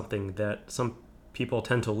curiosity is something that some people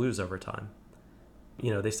tend to lose over time.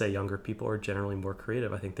 You know, they say younger people are generally more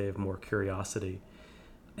creative. I think they have more curiosity.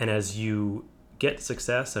 And as you get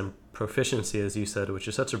success and proficiency, as you said, which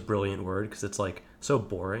is such a brilliant word because it's like so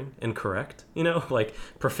boring and correct, you know, like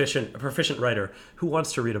a proficient writer. Who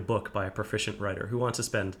wants to read a book by a proficient writer? Who wants to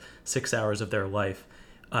spend 6 hours of their life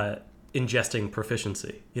ingesting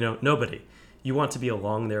proficiency? You know, nobody. You want to be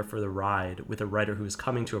along there for the ride with a writer who is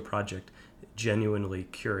coming to a project genuinely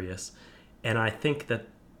curious. And I think that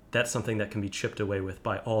that's something that can be chipped away with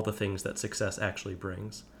by all the things that success actually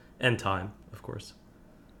brings. And time, of course.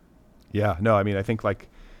 Yeah, no, I mean, I think like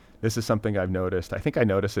this is something I've noticed. I think I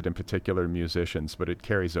notice it in particular musicians, but it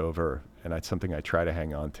carries over. And it's something I try to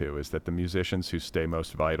hang on to, is that the musicians who stay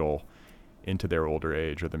most vital into their older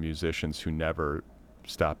age are the musicians who never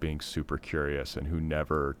stop being super curious and who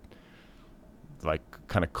never like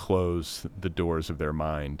kind of close the doors of their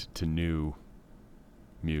mind to new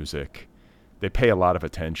music. They pay a lot of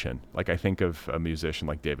attention. Like I think of a musician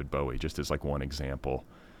like David Bowie, just as like one example.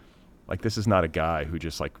 Like this is not a guy who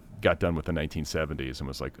just like got done with the 1970s and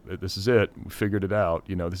was like, this is it, we figured it out.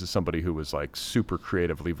 You know, this is somebody who was like super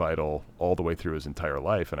creatively vital all the way through his entire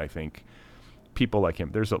life. And I think people like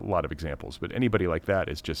him, there's a lot of examples, but anybody like that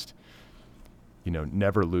is just, you know,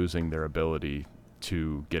 never losing their ability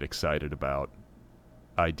to get excited about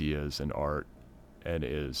ideas and art, and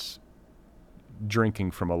is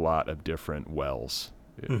drinking from a lot of different wells.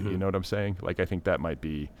 Mm-hmm. You know what I'm saying? Like, I think that might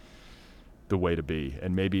be the way to be.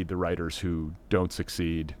 And maybe the writers who don't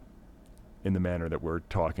succeed in the manner that we're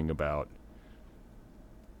talking about,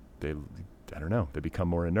 I don't know, they become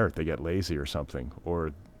more inert, they get lazy or something,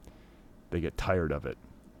 or they get tired of it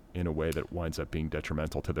in a way that winds up being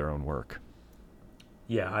detrimental to their own work.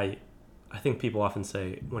 Yeah, I think people often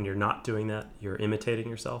say when you're not doing that, you're imitating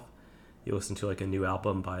yourself. You listen to like a new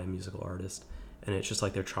album by a musical artist, and it's just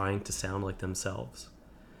like they're trying to sound like themselves.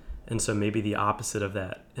 And so maybe the opposite of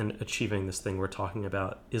that and achieving this thing we're talking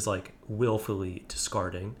about is like willfully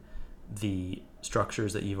discarding the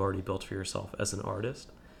structures that you've already built for yourself as an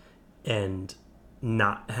artist and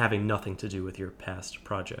not having nothing to do with your past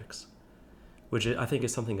projects, which I think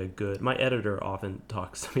is something my editor often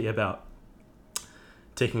talks to me about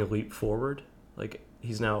taking a leap forward. Like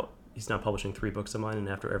he's now publishing 3 books of mine, and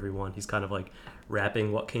after every one he's kind of like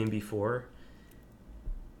wrapping what came before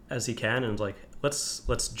as he can, and like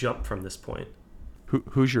let's jump from this point.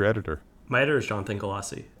 Who's your editor? My editor is Jonathan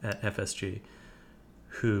Galassi at FSG,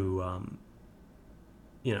 who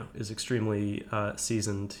is extremely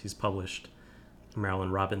seasoned. He's published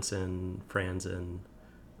Marilyn Robinson, Franzen,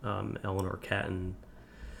 Eleanor Catton,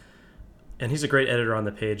 and he's a great editor on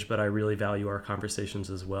the page. But I really value our conversations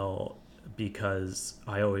as well, because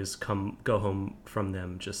I always go home from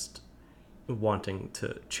them just wanting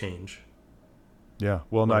to change. Yeah,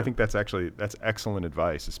 well, no, I think that's excellent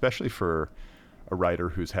advice, especially for a writer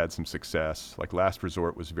who's had some success. Like Last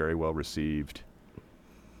Resort was very well received,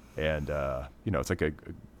 and it's like a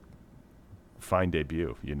fine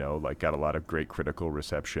debut. Like got a lot of great critical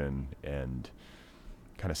reception and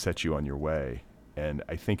kind of set you on your way. And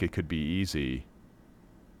I think it could be easy.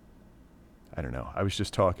 I don't know. I was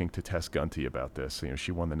just talking to Tess Gunty about this.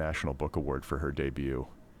 She won the National Book Award for her debut.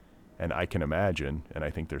 And I can imagine, and I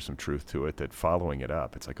think there's some truth to it, that following it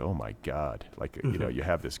up, it's like, oh my God, like, mm-hmm. You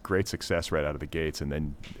have this great success right out of the gates, and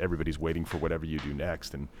then everybody's waiting for whatever you do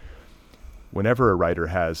next. And whenever a writer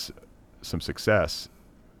has some success,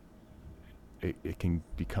 it can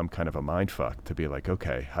become kind of a mind fuck to be like,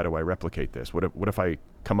 okay, how do I replicate this? What if I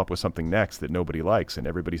come up with something next that nobody likes and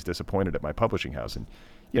everybody's disappointed at my publishing house? And,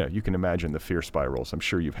 you can imagine the fear spirals. I'm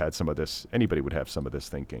sure you've had some of this. Anybody would have some of this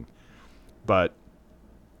thinking. But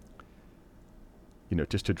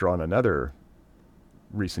just to draw on another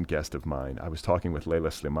recent guest of mine, I was talking with Leila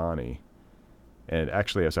Slimani, and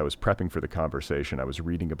actually as I was prepping for the conversation, I was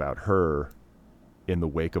reading about her in the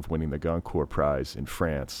wake of winning the Goncourt Prize in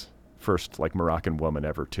France. First, like, Moroccan woman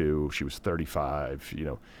ever, too. She was 35,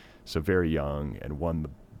 so very young, and won the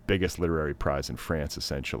biggest literary prize in France,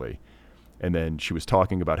 essentially. And then she was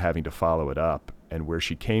talking about having to follow it up, and where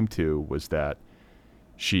she came to was that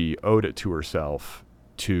she owed it to herself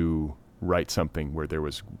to write something where there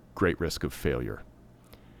was great risk of failure.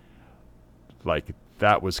 Like,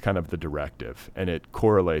 that was kind of the directive, and it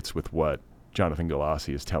correlates with what Jonathan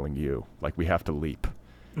Galassi is telling you. Like, we have to leap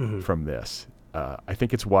mm-hmm. from this. I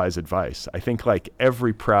think it's wise advice. I think, like,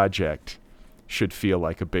 every project should feel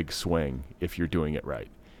like a big swing if you're doing it right.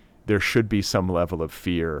 There should be some level of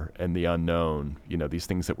fear and the unknown, these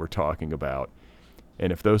things that we're talking about.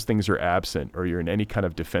 And if those things are absent, or you're in any kind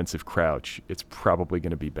of defensive crouch, it's probably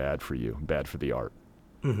going to be bad for you, bad for the art.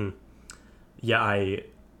 Mm-hmm. Yeah,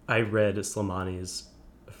 I read Slimani's.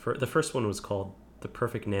 The first one was called The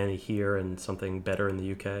Perfect Nanny here and something better in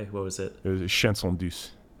the UK. What was it? It was Chanson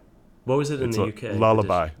douce. What was it in the UK?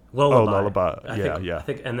 Lullaby. Lullaby. Yeah. I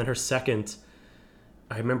think, and then her second,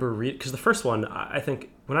 I remember because the first one, I think,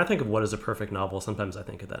 when I think of what is a perfect novel, sometimes I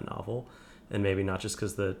think of that novel. And maybe not just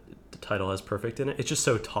because the title has perfect in it. It's just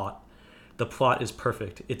so taut. The plot is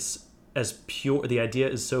perfect. It's as pure. The idea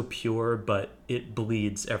is so pure, but it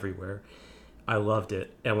bleeds everywhere. I loved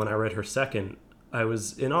it. And when I read her second, I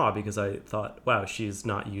was in awe, because I thought, wow, she's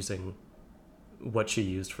not using what she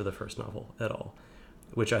used for the first novel at all,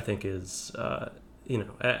 which I think is,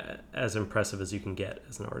 as impressive as you can get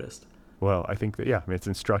as an artist. Well, I think that, it's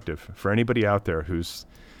instructive for anybody out there who's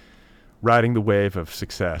riding the wave of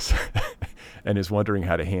success and is wondering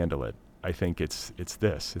how to handle it. I think it's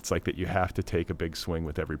this. It's like that you have to take a big swing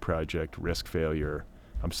with every project, risk failure.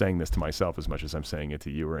 I'm saying this to myself as much as I'm saying it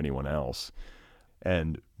to you or anyone else.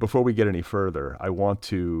 And before we get any further, I want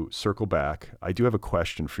to circle back. I do have a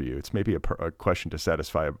question for you. It's maybe a question to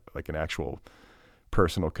satisfy like an actual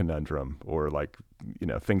personal conundrum, or like,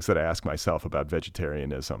 things that I ask myself about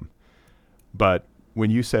vegetarianism. But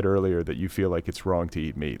when you said earlier that you feel like it's wrong to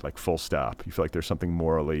eat meat, like full stop, you feel like there's something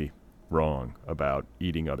morally wrong about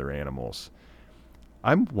eating other animals.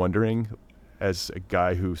 I'm wondering, as a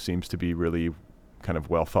guy who seems to be really kind of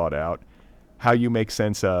well thought out, how you make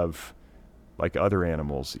sense of like other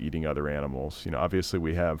animals eating other animals. Obviously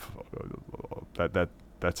we have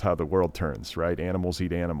that's how the world turns, right? Animals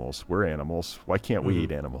eat animals. We're animals. Why can't we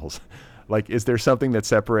eat animals? Like, is there something that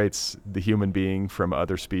separates the human being from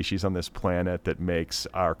other species on this planet that makes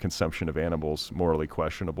our consumption of animals morally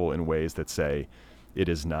questionable in ways that say it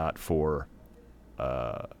is not for,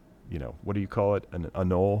 what do you call it? A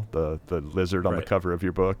knoll, the lizard on the cover of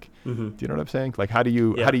your book. Mm-hmm. Do you know what I'm saying? Like, how do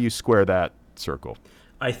you square that circle?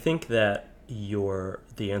 I think that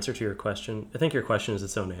the answer to your question, I think your question is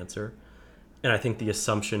its own answer. And I think the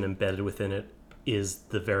assumption embedded within it is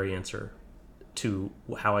the very answer to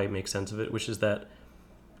how I make sense of it, which is that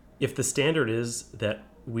if the standard is that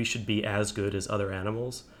we should be as good as other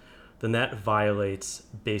animals, then that violates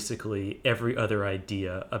basically every other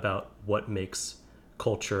idea about what makes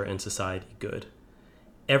culture and society good.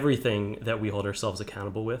 Everything that we hold ourselves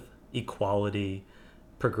accountable with, equality,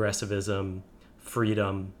 progressivism,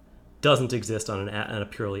 freedom, doesn't exist on a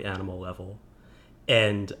purely animal level.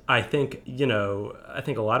 And I think, I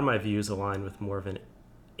think a lot of my views align with more of an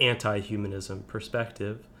anti-humanism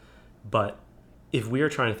perspective. But if we are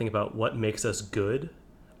trying to think about what makes us good,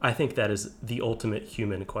 I think that is the ultimate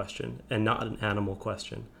human question and not an animal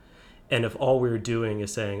question. And if all we're doing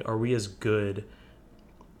is saying, are we as good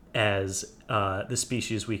as the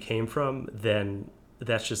species we came from, then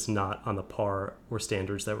that's just not on the par or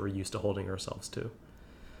standards that we're used to holding ourselves to.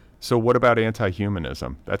 So what about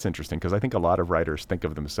anti-humanism? That's interesting, because I think a lot of writers think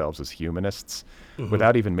of themselves as humanists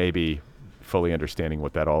without even maybe fully understanding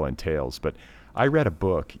what that all entails. But I read a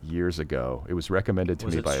book years ago. It was recommended to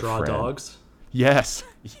me by a friend. Straw Dogs? Yes.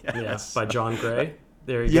 Yeah, by John Gray.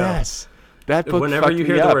 There you go. Yes. That book. Whenever you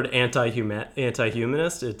hear the word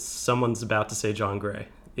anti-humanist, it's someone's about to say John Gray.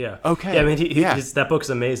 Yeah. Okay. Yeah, I mean, that book's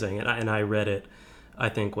amazing, and I read it, I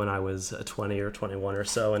think, when I was 20 or 21 or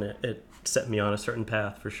so, and it set me on a certain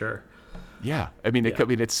path for sure. Yeah, I mean,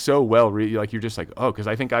 it's so well like you're just like, oh, because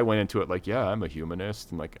I think I went into it like, yeah, I'm a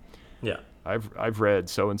humanist, and like, yeah, I've read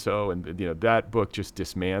so and that book just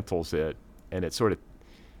dismantles it, and it sort of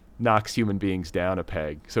knocks human beings down a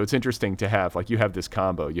peg. So it's interesting to have, like, you have this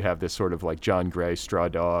combo, you have this sort of like John Gray, Straw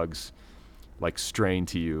Dogs, like strain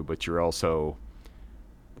to you, but you're also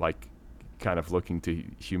like kind of looking to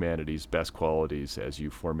humanity's best qualities as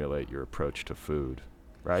you formulate your approach to food.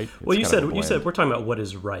 Right? Well, you said we're talking about what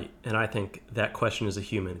is right, and I think that question is a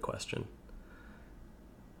human question.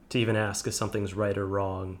 To even ask if something's right or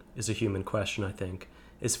wrong is a human question, I think.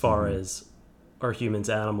 As far as are humans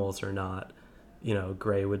animals or not,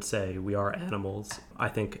 Gray would say we are animals. I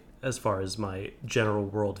think as far as my general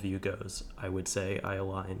worldview goes, I would say I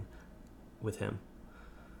align with him.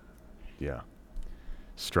 Yeah.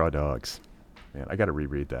 Straw Dogs. Man, I got to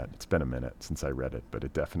reread that. It's been a minute since I read it, but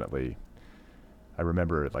it definitely... I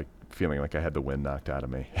remember like feeling like I had the wind knocked out of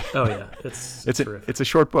me. Oh yeah, it's terrific. It's a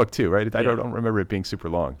short book too, right? I don't remember it being super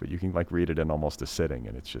long, but you can like read it in almost a sitting,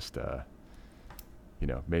 and it's just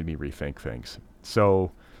made me rethink things.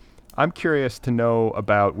 So I'm curious to know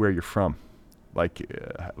about where you're from, like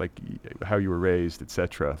how you were raised,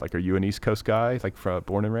 etc. Like, are you an East Coast guy, like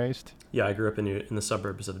born and raised? Yeah, I grew up in the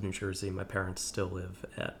suburbs of New Jersey. My parents still live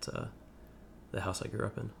at the house I grew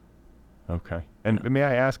up in. Okay. And may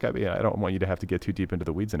I ask, I don't want you to have to get too deep into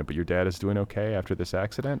the weeds in it, but your dad is doing okay after this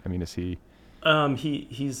accident? I mean, is he...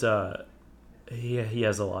 He has a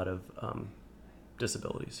lot of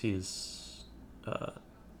disabilities. He's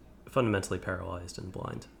fundamentally paralyzed and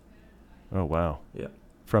blind. Oh, wow. Yeah.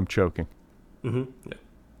 From choking? Mm-hmm. Yeah.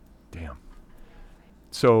 Damn.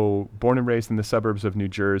 So, born and raised in the suburbs of New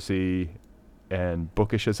Jersey... and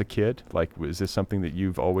bookish as a kid? Like, was this something that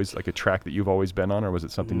you've always, like a track that you've always been on, or was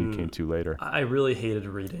it something you came to later? I really hated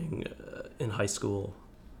reading in high school.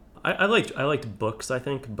 I liked books, I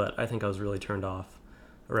think, but I think I was really turned off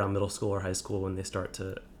around middle school or high school when they start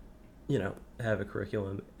to, have a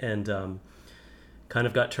curriculum. And kind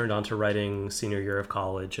of got turned on to writing senior year of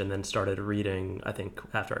college, and then started reading, I think,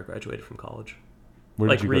 after I graduated from college. Where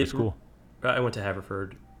did you go to school? I went to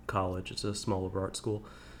Haverford College. It's a small liberal arts school.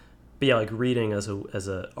 But yeah, like reading as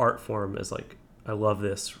a art form, as like I Love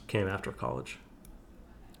This came after college.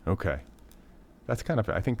 Okay. I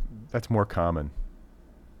think that's more common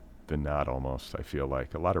than not almost. I feel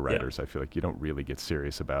like a lot of writers, I feel like you don't really get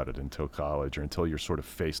serious about it until college or until you're sort of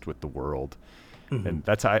faced with the world. Mm-hmm. And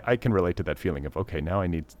I can relate to that feeling of, okay, now I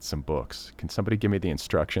need some books. Can somebody give me the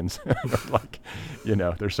instructions? Like,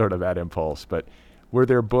 they're sort of at impulse. But were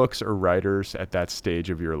there books or writers at that stage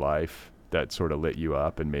of your life that sort of lit you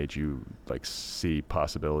up and made you like see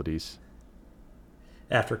possibilities?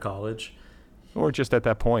 After college? Or just at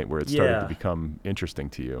that point where it started to become interesting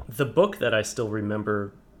to you? The book that I still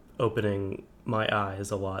remember opening my eyes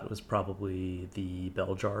a lot was probably The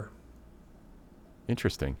Bell Jar.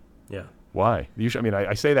 Interesting. Yeah. Why? Usually,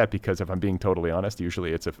 I say that because if I'm being totally honest,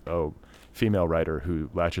 usually it's a female writer who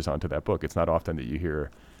latches onto that book. It's not often that you hear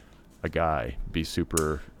a guy be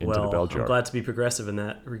super into The Bell Jar. I'm glad to be progressive in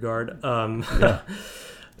that regard. I'm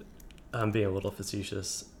being a little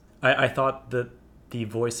facetious. I thought that the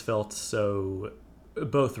voice felt so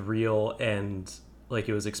both real and like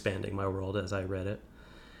it was expanding my world as I read it.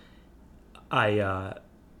 I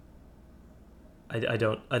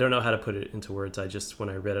don't know how to put it into words. When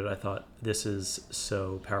I read it, I thought this is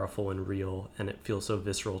so powerful and real, and it feels so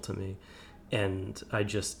visceral to me, and I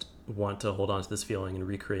just want to hold on to this feeling and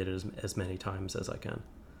recreate it as many times as I can.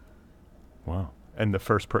 Wow! And it's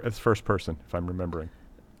first person, if I'm remembering.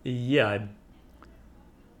 Yeah.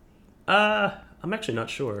 I'm actually not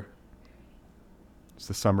sure. It's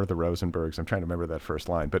the Summer of the Rosenbergs. I'm trying to remember that first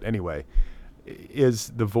line. But anyway, is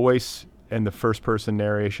the voice and the first person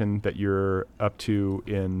narration that you're up to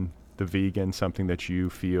in The Vegan something that you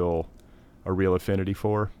feel a real affinity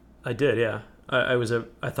for? I did, yeah. I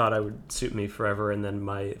thought it would suit me forever, and then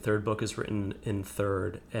my third book is written in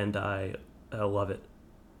third, and I love it.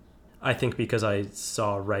 I think because I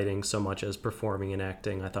saw writing so much as performing and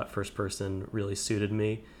acting, I thought first person really suited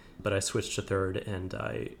me. But I switched to third, and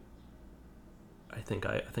I think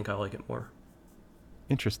I like it more.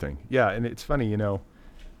 Interesting. Yeah, and it's funny, a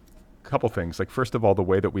couple things. Like, first of all, the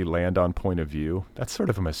way that we land on point of view, that's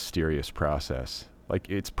sort of a mysterious process. Like,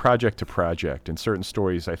 it's project to project. In certain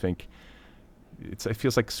stories, I think it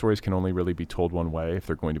feels like stories can only really be told one way if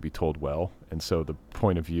they're going to be told well. And so the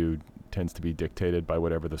point of view tends to be dictated by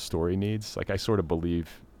whatever the story needs. Like, I sort of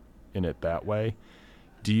believe in it that way.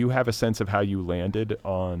 Do you have a sense of how you landed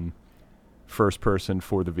on first person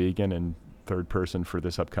for The Vegan and third person for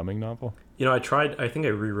this upcoming novel? I think I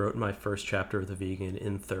rewrote my first chapter of The Vegan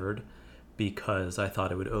in third because I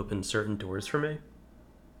thought it would open certain doors for me.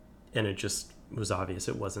 And it just was obvious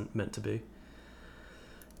it wasn't meant to be.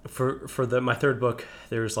 For my third book,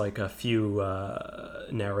 there's like a few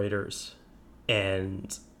narrators,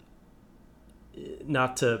 and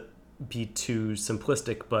not to be too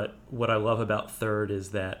simplistic, but what I love about third is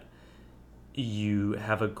that you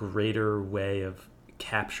have a greater way of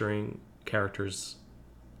capturing characters'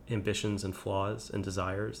 ambitions and flaws and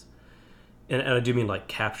desires. And I do mean like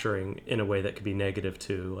capturing in a way that could be negative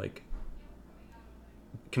too, like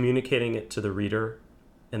communicating it to the reader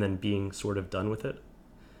and then being sort of done with it.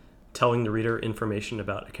 Telling the reader information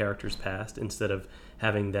about a character's past instead of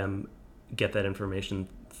having them get that information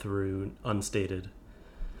through unstated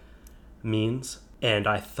means. And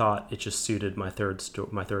I thought it just suited my third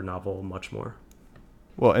novel much more.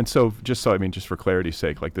 Well, and so just for clarity's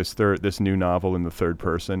sake, like this new novel in the third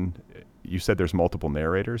person, you said there's multiple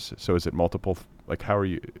narrators. So is it multiple? Like, how are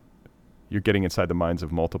you're getting inside the minds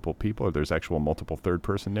of multiple people, or there's actual multiple third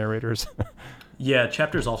person narrators? Yeah,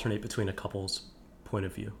 chapters alternate between a couple's point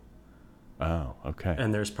of view. Oh, okay.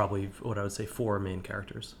 And there's probably what I would say 4 main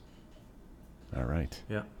characters. All right.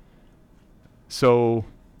 Yeah. So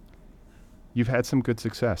you've had some good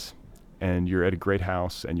success, and you're at a great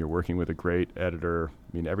house, and you're working with a great editor.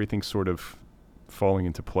 I mean, everything's sort of falling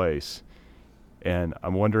into place. And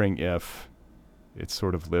I'm wondering if it's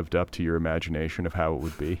sort of lived up to your imagination of how it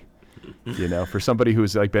would be. For somebody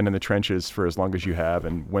who's like been in the trenches for as long as you have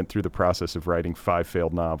and went through the process of writing 5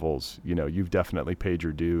 failed novels, you've definitely paid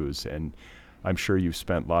your dues, and I'm sure you've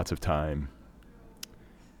spent lots of time,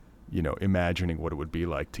 imagining what it would be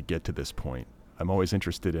like to get to this point. I'm always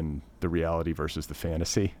interested in the reality versus the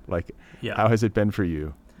fantasy. Like, How has it been for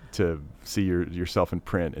you to see yourself in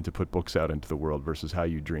print and to put books out into the world versus how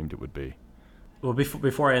you dreamed it would be? Well,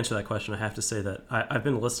 before I answer that question, I have to say that I've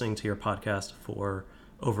been listening to your podcast for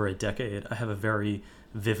over a decade. I have a very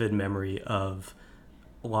vivid memory of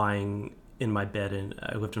lying in my bed, and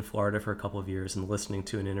I lived in Florida for a couple of years, and listening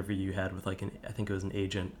to an interview you had with I think it was an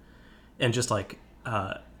agent, and just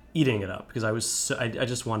eating it up because I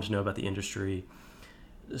just wanted to know about the industry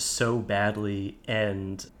so badly.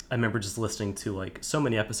 And I remember just listening to so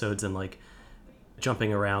many episodes and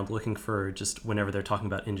jumping around looking for just whenever they're talking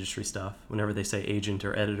about industry stuff, whenever they say agent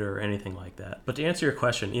or editor or anything like that. But to answer your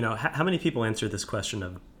question, how many people answer this question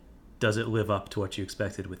of does it live up to what you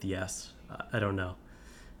expected with yes? I don't know.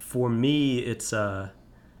 For me, it's I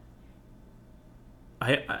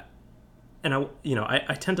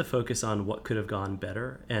tend to focus on what could have gone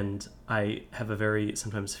better, and I have a very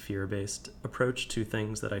sometimes fear-based approach to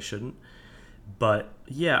things that I shouldn't. But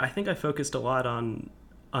yeah, I think I focused a lot on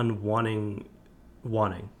wanting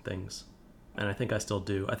things, and I think I still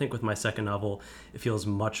do. I think with my second novel, it feels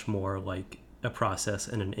much more like a process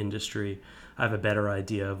and an industry. I have a better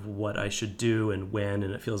idea of what I should do and when,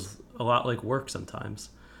 and it feels a lot like work sometimes.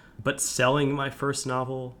 But selling my first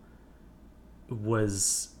novel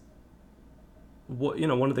was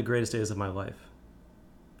one of the greatest days of my life.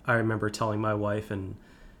 I remember telling my wife, and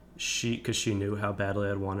because she knew how badly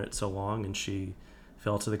I'd wanted it so long, and she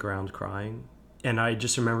fell to the ground crying. And I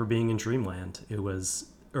just remember being in dreamland. It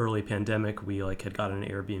was early pandemic. We had got an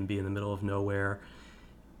Airbnb in the middle of nowhere,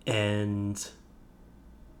 and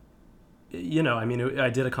I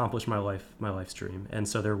did accomplish my life's dream. And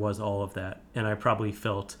so there was all of that, and I probably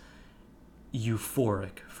felt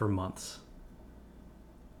euphoric for months.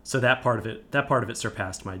 So that part of it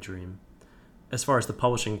surpassed my dream. As far as the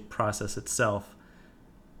publishing process itself,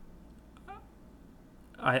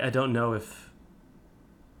 I don't know if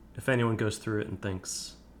anyone goes through it and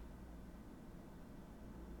thinks,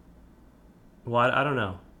 well, I don't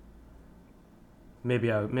know.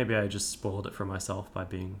 Maybe I just spoiled it for myself by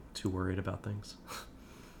being too worried about things.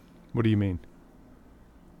 What do you mean?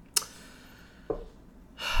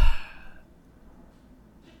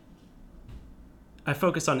 I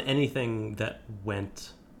focus on anything that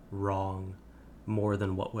went wrong more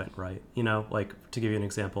than what went right. To give you an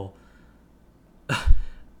example,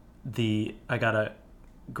 I got a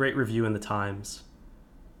great review in the Times.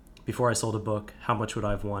 Before I sold a book, how much would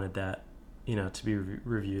I have wanted that, to be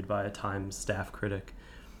reviewed by a Times staff critic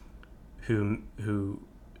who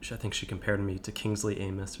I think she compared me to Kingsley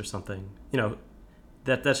Amis or something.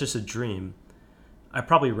 That's just a dream. I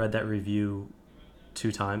probably read that review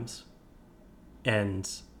 2 times and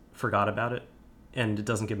forgot about it, and it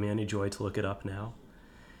doesn't give me any joy to look it up now.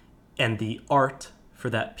 And the art for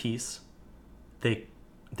that piece, they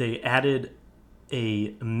added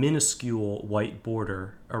a minuscule white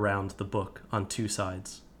border around the book on 2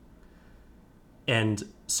 sides. And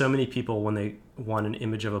so many people, when they want an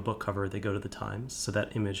image of a book cover, they go to the Times. So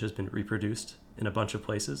that image has been reproduced in a bunch of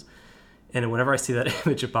places. And whenever I see that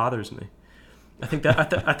image, it bothers me. I think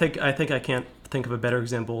I can't think of a better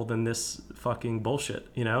example than this fucking bullshit,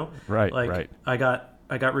 Right, right. Right. I got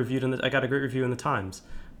a great review in the Times,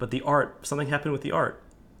 but the art, something happened with the art.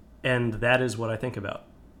 And that is what I think about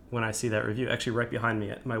when I see that review. Actually, right behind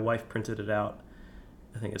me, my wife printed it out.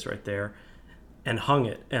 I think it's right there, and hung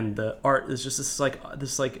it. And the art is just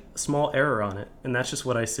this small error on it, and that's just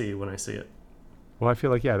what I see when I see it. Well, I feel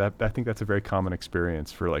like I think that's a very common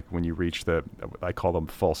experience for when you reach I call them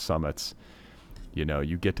false summits.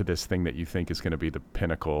 You get to this thing that you think is going to be the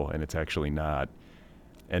pinnacle, and it's actually not.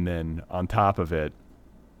 And then on top of it,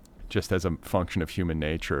 just as a function of human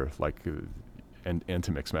nature, and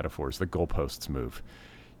to mix metaphors, the goalposts move.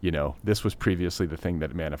 This was previously the thing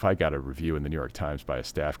that, man, if I got a review in the New York Times by a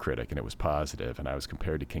staff critic and it was positive and I was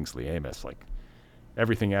compared to Kingsley Amis,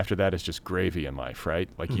 everything after that is just gravy in life, right?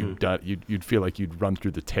 You'd feel like you'd run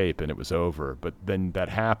through the tape and it was over. But then that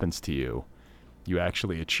happens to you. You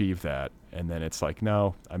actually achieve that. And then it's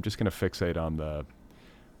no, I'm just going to fixate on the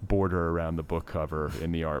border around the book cover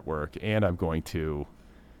in the artwork. And I'm going to,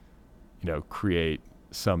 create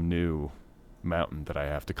some new mountain that I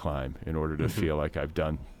have to climb in order to feel like I've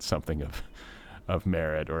done something of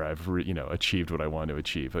merit, or I've achieved what I want to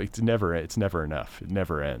achieve. It's never enough. It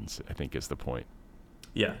never ends, I think, is the point.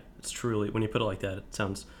 Yeah, it's truly, when you put it like that, it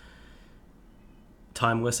sounds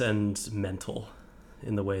timeless and mental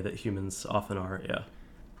in the way that humans often are. Yeah.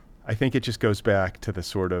 I think it just goes back to the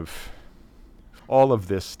sort of all of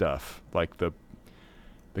this stuff, like the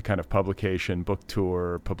kind of publication, book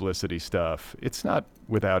tour, publicity stuff. It's not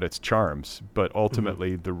without its charms, but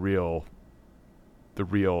ultimately the real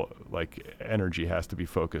energy has to be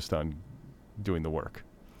focused on doing the work.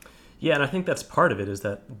 Yeah, and I think that's part of it, is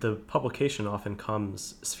that the publication often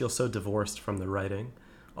feels so divorced from the writing,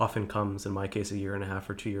 often comes, in my case, 1.5 years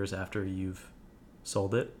or 2 years after you've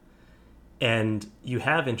sold it. And you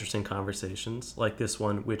have interesting conversations like this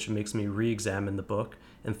one, which makes me re-examine the book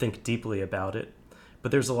and think deeply about it. But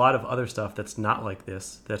there's a lot of other stuff that's not like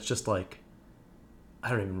this, that's just I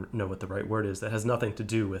don't even know what the right word is, that has nothing to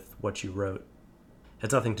do with what you wrote,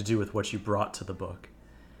 has nothing to do with what you brought to the book.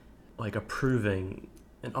 Approving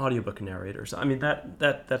and audiobook narrators. I mean,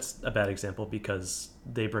 that's a bad example because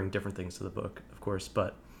they bring different things to the book, of course,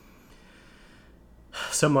 but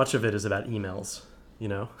so much of it is about emails,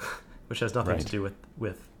 which has nothing to do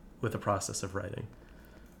with the process of writing.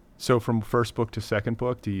 So from first book to second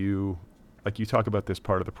book, do you talk about this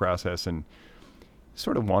part of the process and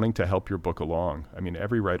sort of wanting to help your book along? I mean,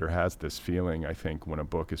 every writer has this feeling, I think, when a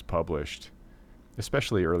book is published,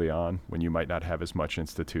 especially early on when you might not have as much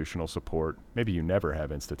institutional support. Maybe you never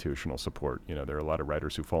have institutional support. There are a lot of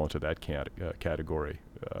writers who fall into that category,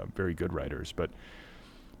 very good writers. But,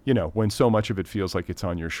 when so much of it feels like it's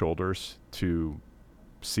on your shoulders to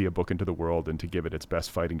see a book into the world and to give it its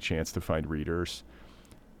best fighting chance to find readers,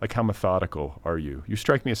 like, how methodical are you? You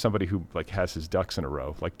strike me as somebody who, has his ducks in a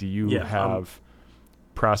row. Like, do you have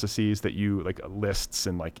processes that you, lists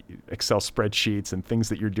and, Excel spreadsheets and things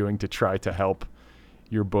that you're doing to try to help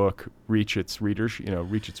your book reach its readers,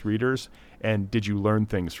 And did you learn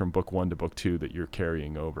things from book 1 to book 2 that you're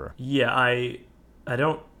carrying over? Yeah, I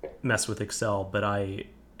don't mess with Excel, but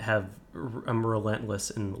I'm relentless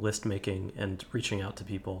in list making and reaching out to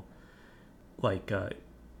people.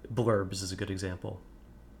 Blurbs is a good example.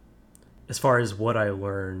 As far as what I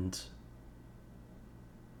learned,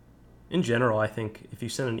 in general, I think if you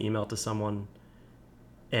send an email to someone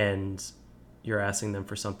and you're asking them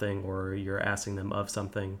for something or you're asking them of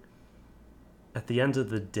something, at the end of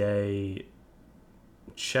the day,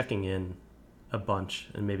 checking in a bunch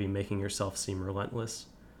and maybe making yourself seem relentless.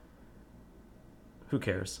 Who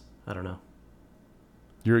cares? I don't know.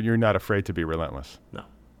 You're not afraid to be relentless. No.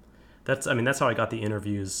 That's how I got the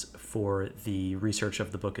interviews for the research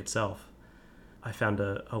of the book itself. I found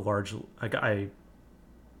I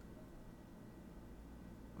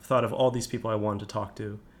thought of all these people I wanted to talk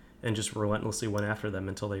to and just relentlessly went after them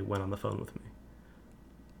until they went on the phone with me.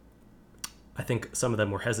 I think some of them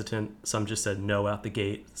were hesitant. Some just said no out the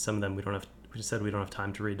gate. Some of them we just said we don't have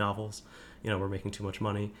time to read novels. We're making too much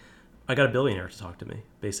money. I got a billionaire to talk to me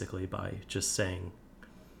basically by just saying,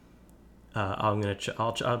 I'm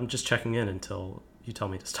just checking in until you tell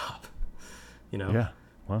me to stop. Yeah.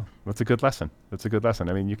 Well, that's a good lesson.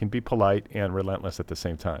 I mean, you can be polite and relentless at the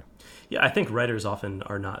same time. Yeah, I think writers often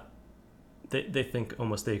are not. They think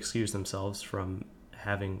almost they excuse themselves from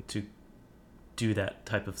having to do that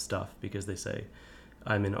type of stuff because they say,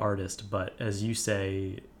 I'm an artist. But as you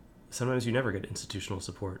say, sometimes you never get institutional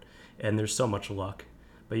support, and there's so much luck.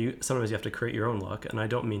 But sometimes you have to create your own luck. And I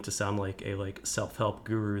don't mean to sound like a self-help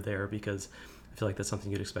guru there, because I feel like that's something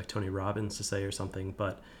you'd expect Tony Robbins to say or something.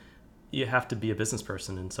 But you have to be a business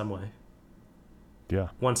person in some way. Yeah.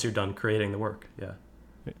 Once you're done creating the work. Yeah.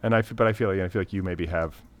 And I feel like you maybe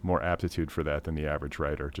have more aptitude for that than the average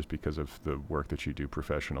writer, just because of the work that you do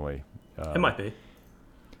professionally. It might be.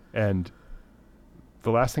 And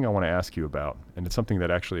the last thing I want to ask you about, and it's something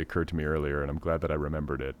that actually occurred to me earlier, and I'm glad that I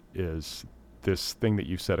remembered it, is this thing that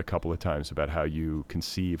you've said a couple of times about how you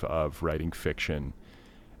conceive of writing fiction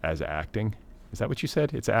as acting. Is that what you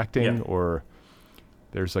said? It's acting, yeah. Or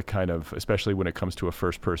there's a kind of, especially when it comes to a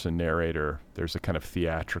first-person narrator, there's a kind of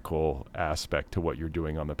theatrical aspect to what you're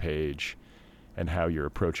doing on the page and how you're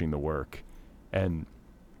approaching the work. And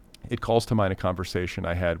it calls to mind a conversation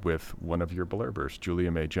I had with one of your blurbers,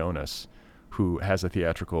 Julia May Jonas, who has a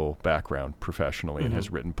theatrical background professionally and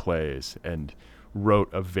has written plays and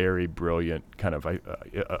wrote a very brilliant kind of,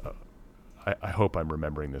 I hope I'm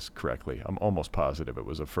remembering this correctly. I'm almost positive it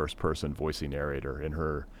was a first-person voicey narrator in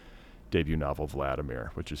her debut novel,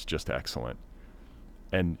 Vladimir, which is just excellent.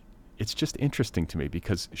 And it's just interesting to me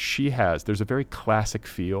because there's a very classic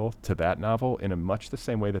feel to that novel in a much the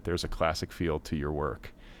same way that there's a classic feel to your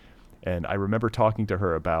work. And I remember talking to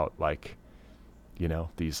her about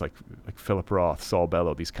these like Philip Roth, Saul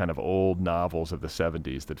Bellow, these kind of old novels of the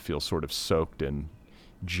 70s that feel sort of soaked in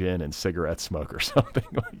gin and cigarette smoke or something.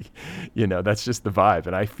 That's just the vibe.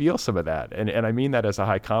 And I feel some of that. And I mean that as a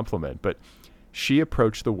high compliment. But she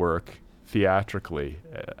approached the work theatrically.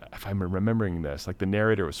 If I'm remembering this, like the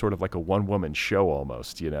narrator was sort of like a one-woman show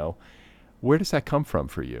almost, Where does that come from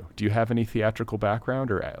for you? Do you have any theatrical background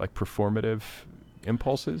or like performative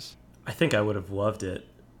impulses? I think I would have loved it,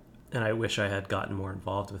 and I wish I had gotten more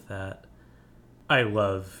involved with that. I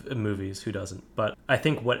love movies, who doesn't? But I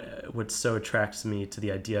think what so attracts me to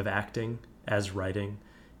the idea of acting as writing,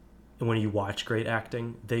 and when you watch great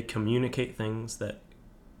acting, they communicate things that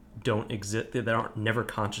don't exist, that aren't never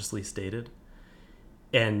consciously stated.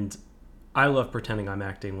 And I love pretending I'm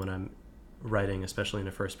acting when I'm writing, especially in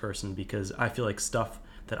a first person, because I feel like stuff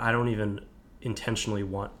that I don't even intentionally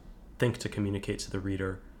think to communicate to the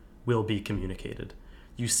reader will be communicated.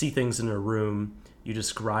 You see things in a room, you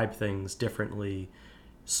describe things differently,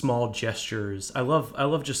 small gestures. I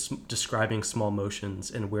love just describing small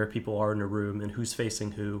motions and where people are in a room and who's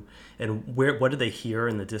facing who and what do they hear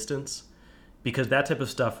in the distance, because that type of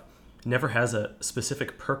stuff never has a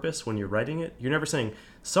specific purpose when you're writing it. You're never saying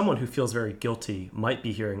someone who feels very guilty might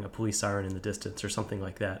be hearing a police siren in the distance or something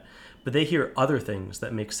like that, but they hear other things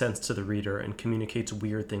that make sense to the reader and communicates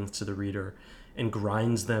weird things to the reader and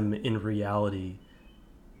grinds them in reality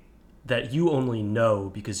that you only know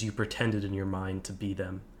because you pretended in your mind to be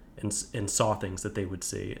them and saw things that they would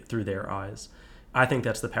see through their eyes. I think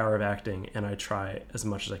that's the power of acting, and I try as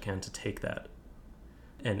much as I can to take that.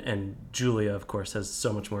 And Julia, of course, has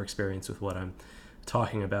so much more experience with what I'm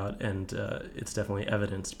talking about, and it's definitely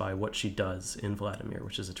evidenced by what she does in Vladimir,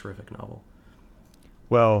 which is a terrific novel.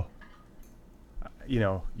 Well,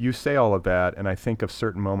 you say all of that, and I think of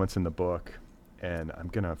certain moments in the book, and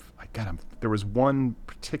there was one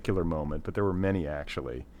particular moment, but there were many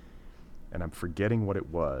actually, and I'm forgetting what it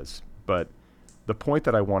was. But the point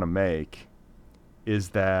that I want to make is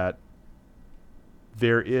that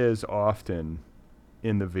there is often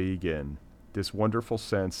in The Vegan this wonderful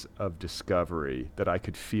sense of discovery that I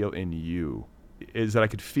could feel in you, is that I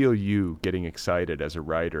could feel you getting excited as a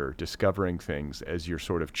writer, discovering things as you're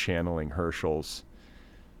sort of channeling Herschel's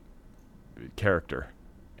character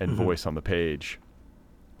and voice on the page.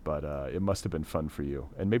 But it must have been fun for you,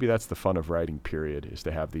 and maybe that's the fun of writing. Period, is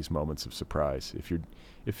to have these moments of surprise.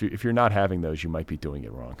 If you're not having those, you might be doing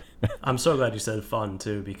it wrong. I'm so glad you said fun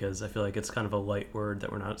too, because I feel like it's kind of a light word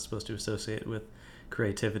that we're not supposed to associate with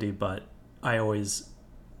creativity. But I always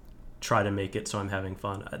try to make it so I'm having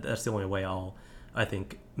fun. That's the only way I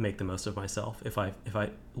think, make the most of myself. If I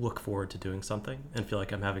look forward to doing something and feel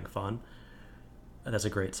like I'm having fun, that's a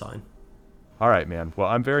great sign. All right, man. Well,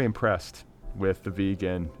 I'm very impressed with The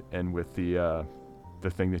Vegan and with the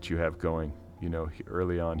thing that you have going,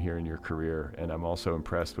 early on here in your career. And I'm also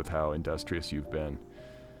impressed with how industrious you've been,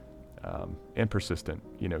 and persistent,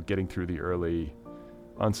 getting through the early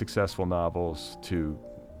unsuccessful novels to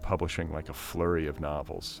publishing like a flurry of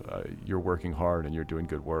novels. You're working hard and you're doing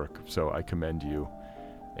good work. So I commend you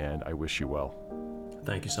and I wish you well.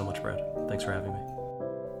 Thank you so much, Brad. Thanks for having me.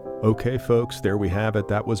 Okay, folks, there we have it.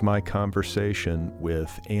 That was my conversation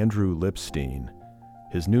with Andrew Lipstein.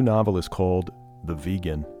 His new novel is called The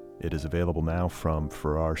Vegan. It is available now from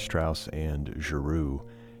Farrar, Straus, and Giroux.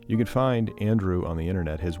 You can find Andrew on the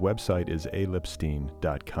internet. His website is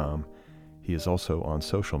alipstein.com. He is also on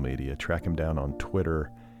social media. Track him down on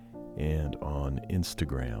Twitter and on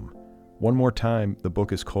Instagram. One more time, the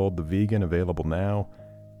book is called The Vegan, available now.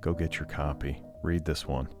 Go get your copy. Read this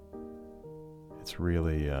one. It's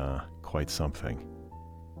really quite something.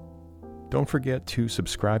 Don't forget to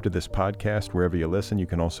subscribe to this podcast wherever you listen. You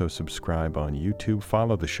can also subscribe on YouTube.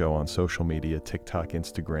 Follow the show on social media, TikTok,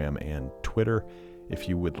 Instagram, and Twitter. If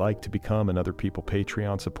you would like to become an Other People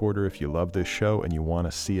Patreon supporter, if you love this show and you want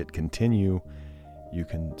to see it continue, you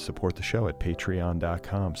can support the show at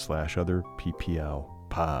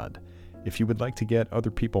patreon.com/otherpplpod. If you would like to get Other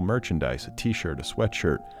People merchandise, a t-shirt, a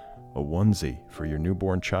sweatshirt, a onesie for your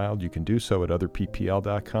newborn child, you can do so at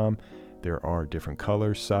otherppl.com. There are different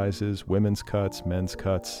colors, sizes, women's cuts, men's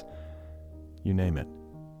cuts, you name it.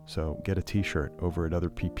 So get a t-shirt over at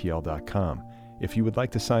otherppl.com. If you would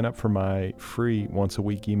like to sign up for my free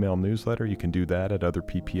once-a-week email newsletter, you can do that at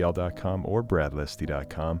otherppl.com or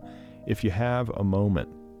bradlisty.com. If you have a moment,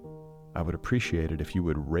 I would appreciate it if you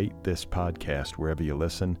would rate this podcast wherever you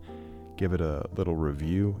listen. Give it a little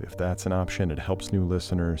review. If that's an option, it helps new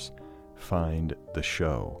listeners find the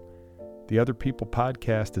show. The Other People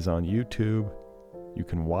podcast is on YouTube. You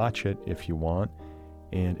can watch it if you want.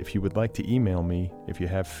 And if you would like to email me, if you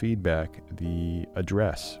have feedback, the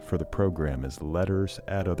address for the program is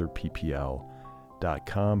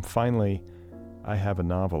letters@otherppl.com. Finally, I have a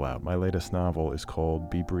novel out. My latest novel is called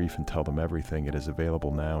Be Brief and Tell Them Everything. It is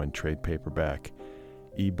available now in trade paperback,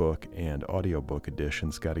 ebook, and audiobook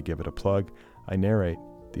editions. Got to give it a plug. I narrate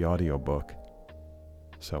the audiobook,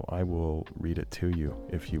 so I will read it to you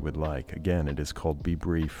if you would like. Again, it is called Be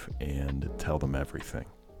Brief and Tell Them Everything.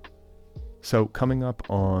 So coming up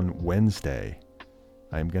on Wednesday,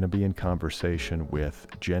 I'm going to be in conversation with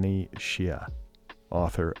Jenny Shia,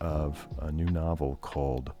 author of a new novel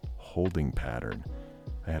called Holding Pattern.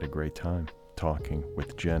 I had a great time talking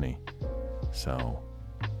with Jenny, so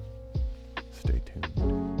stay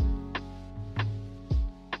tuned.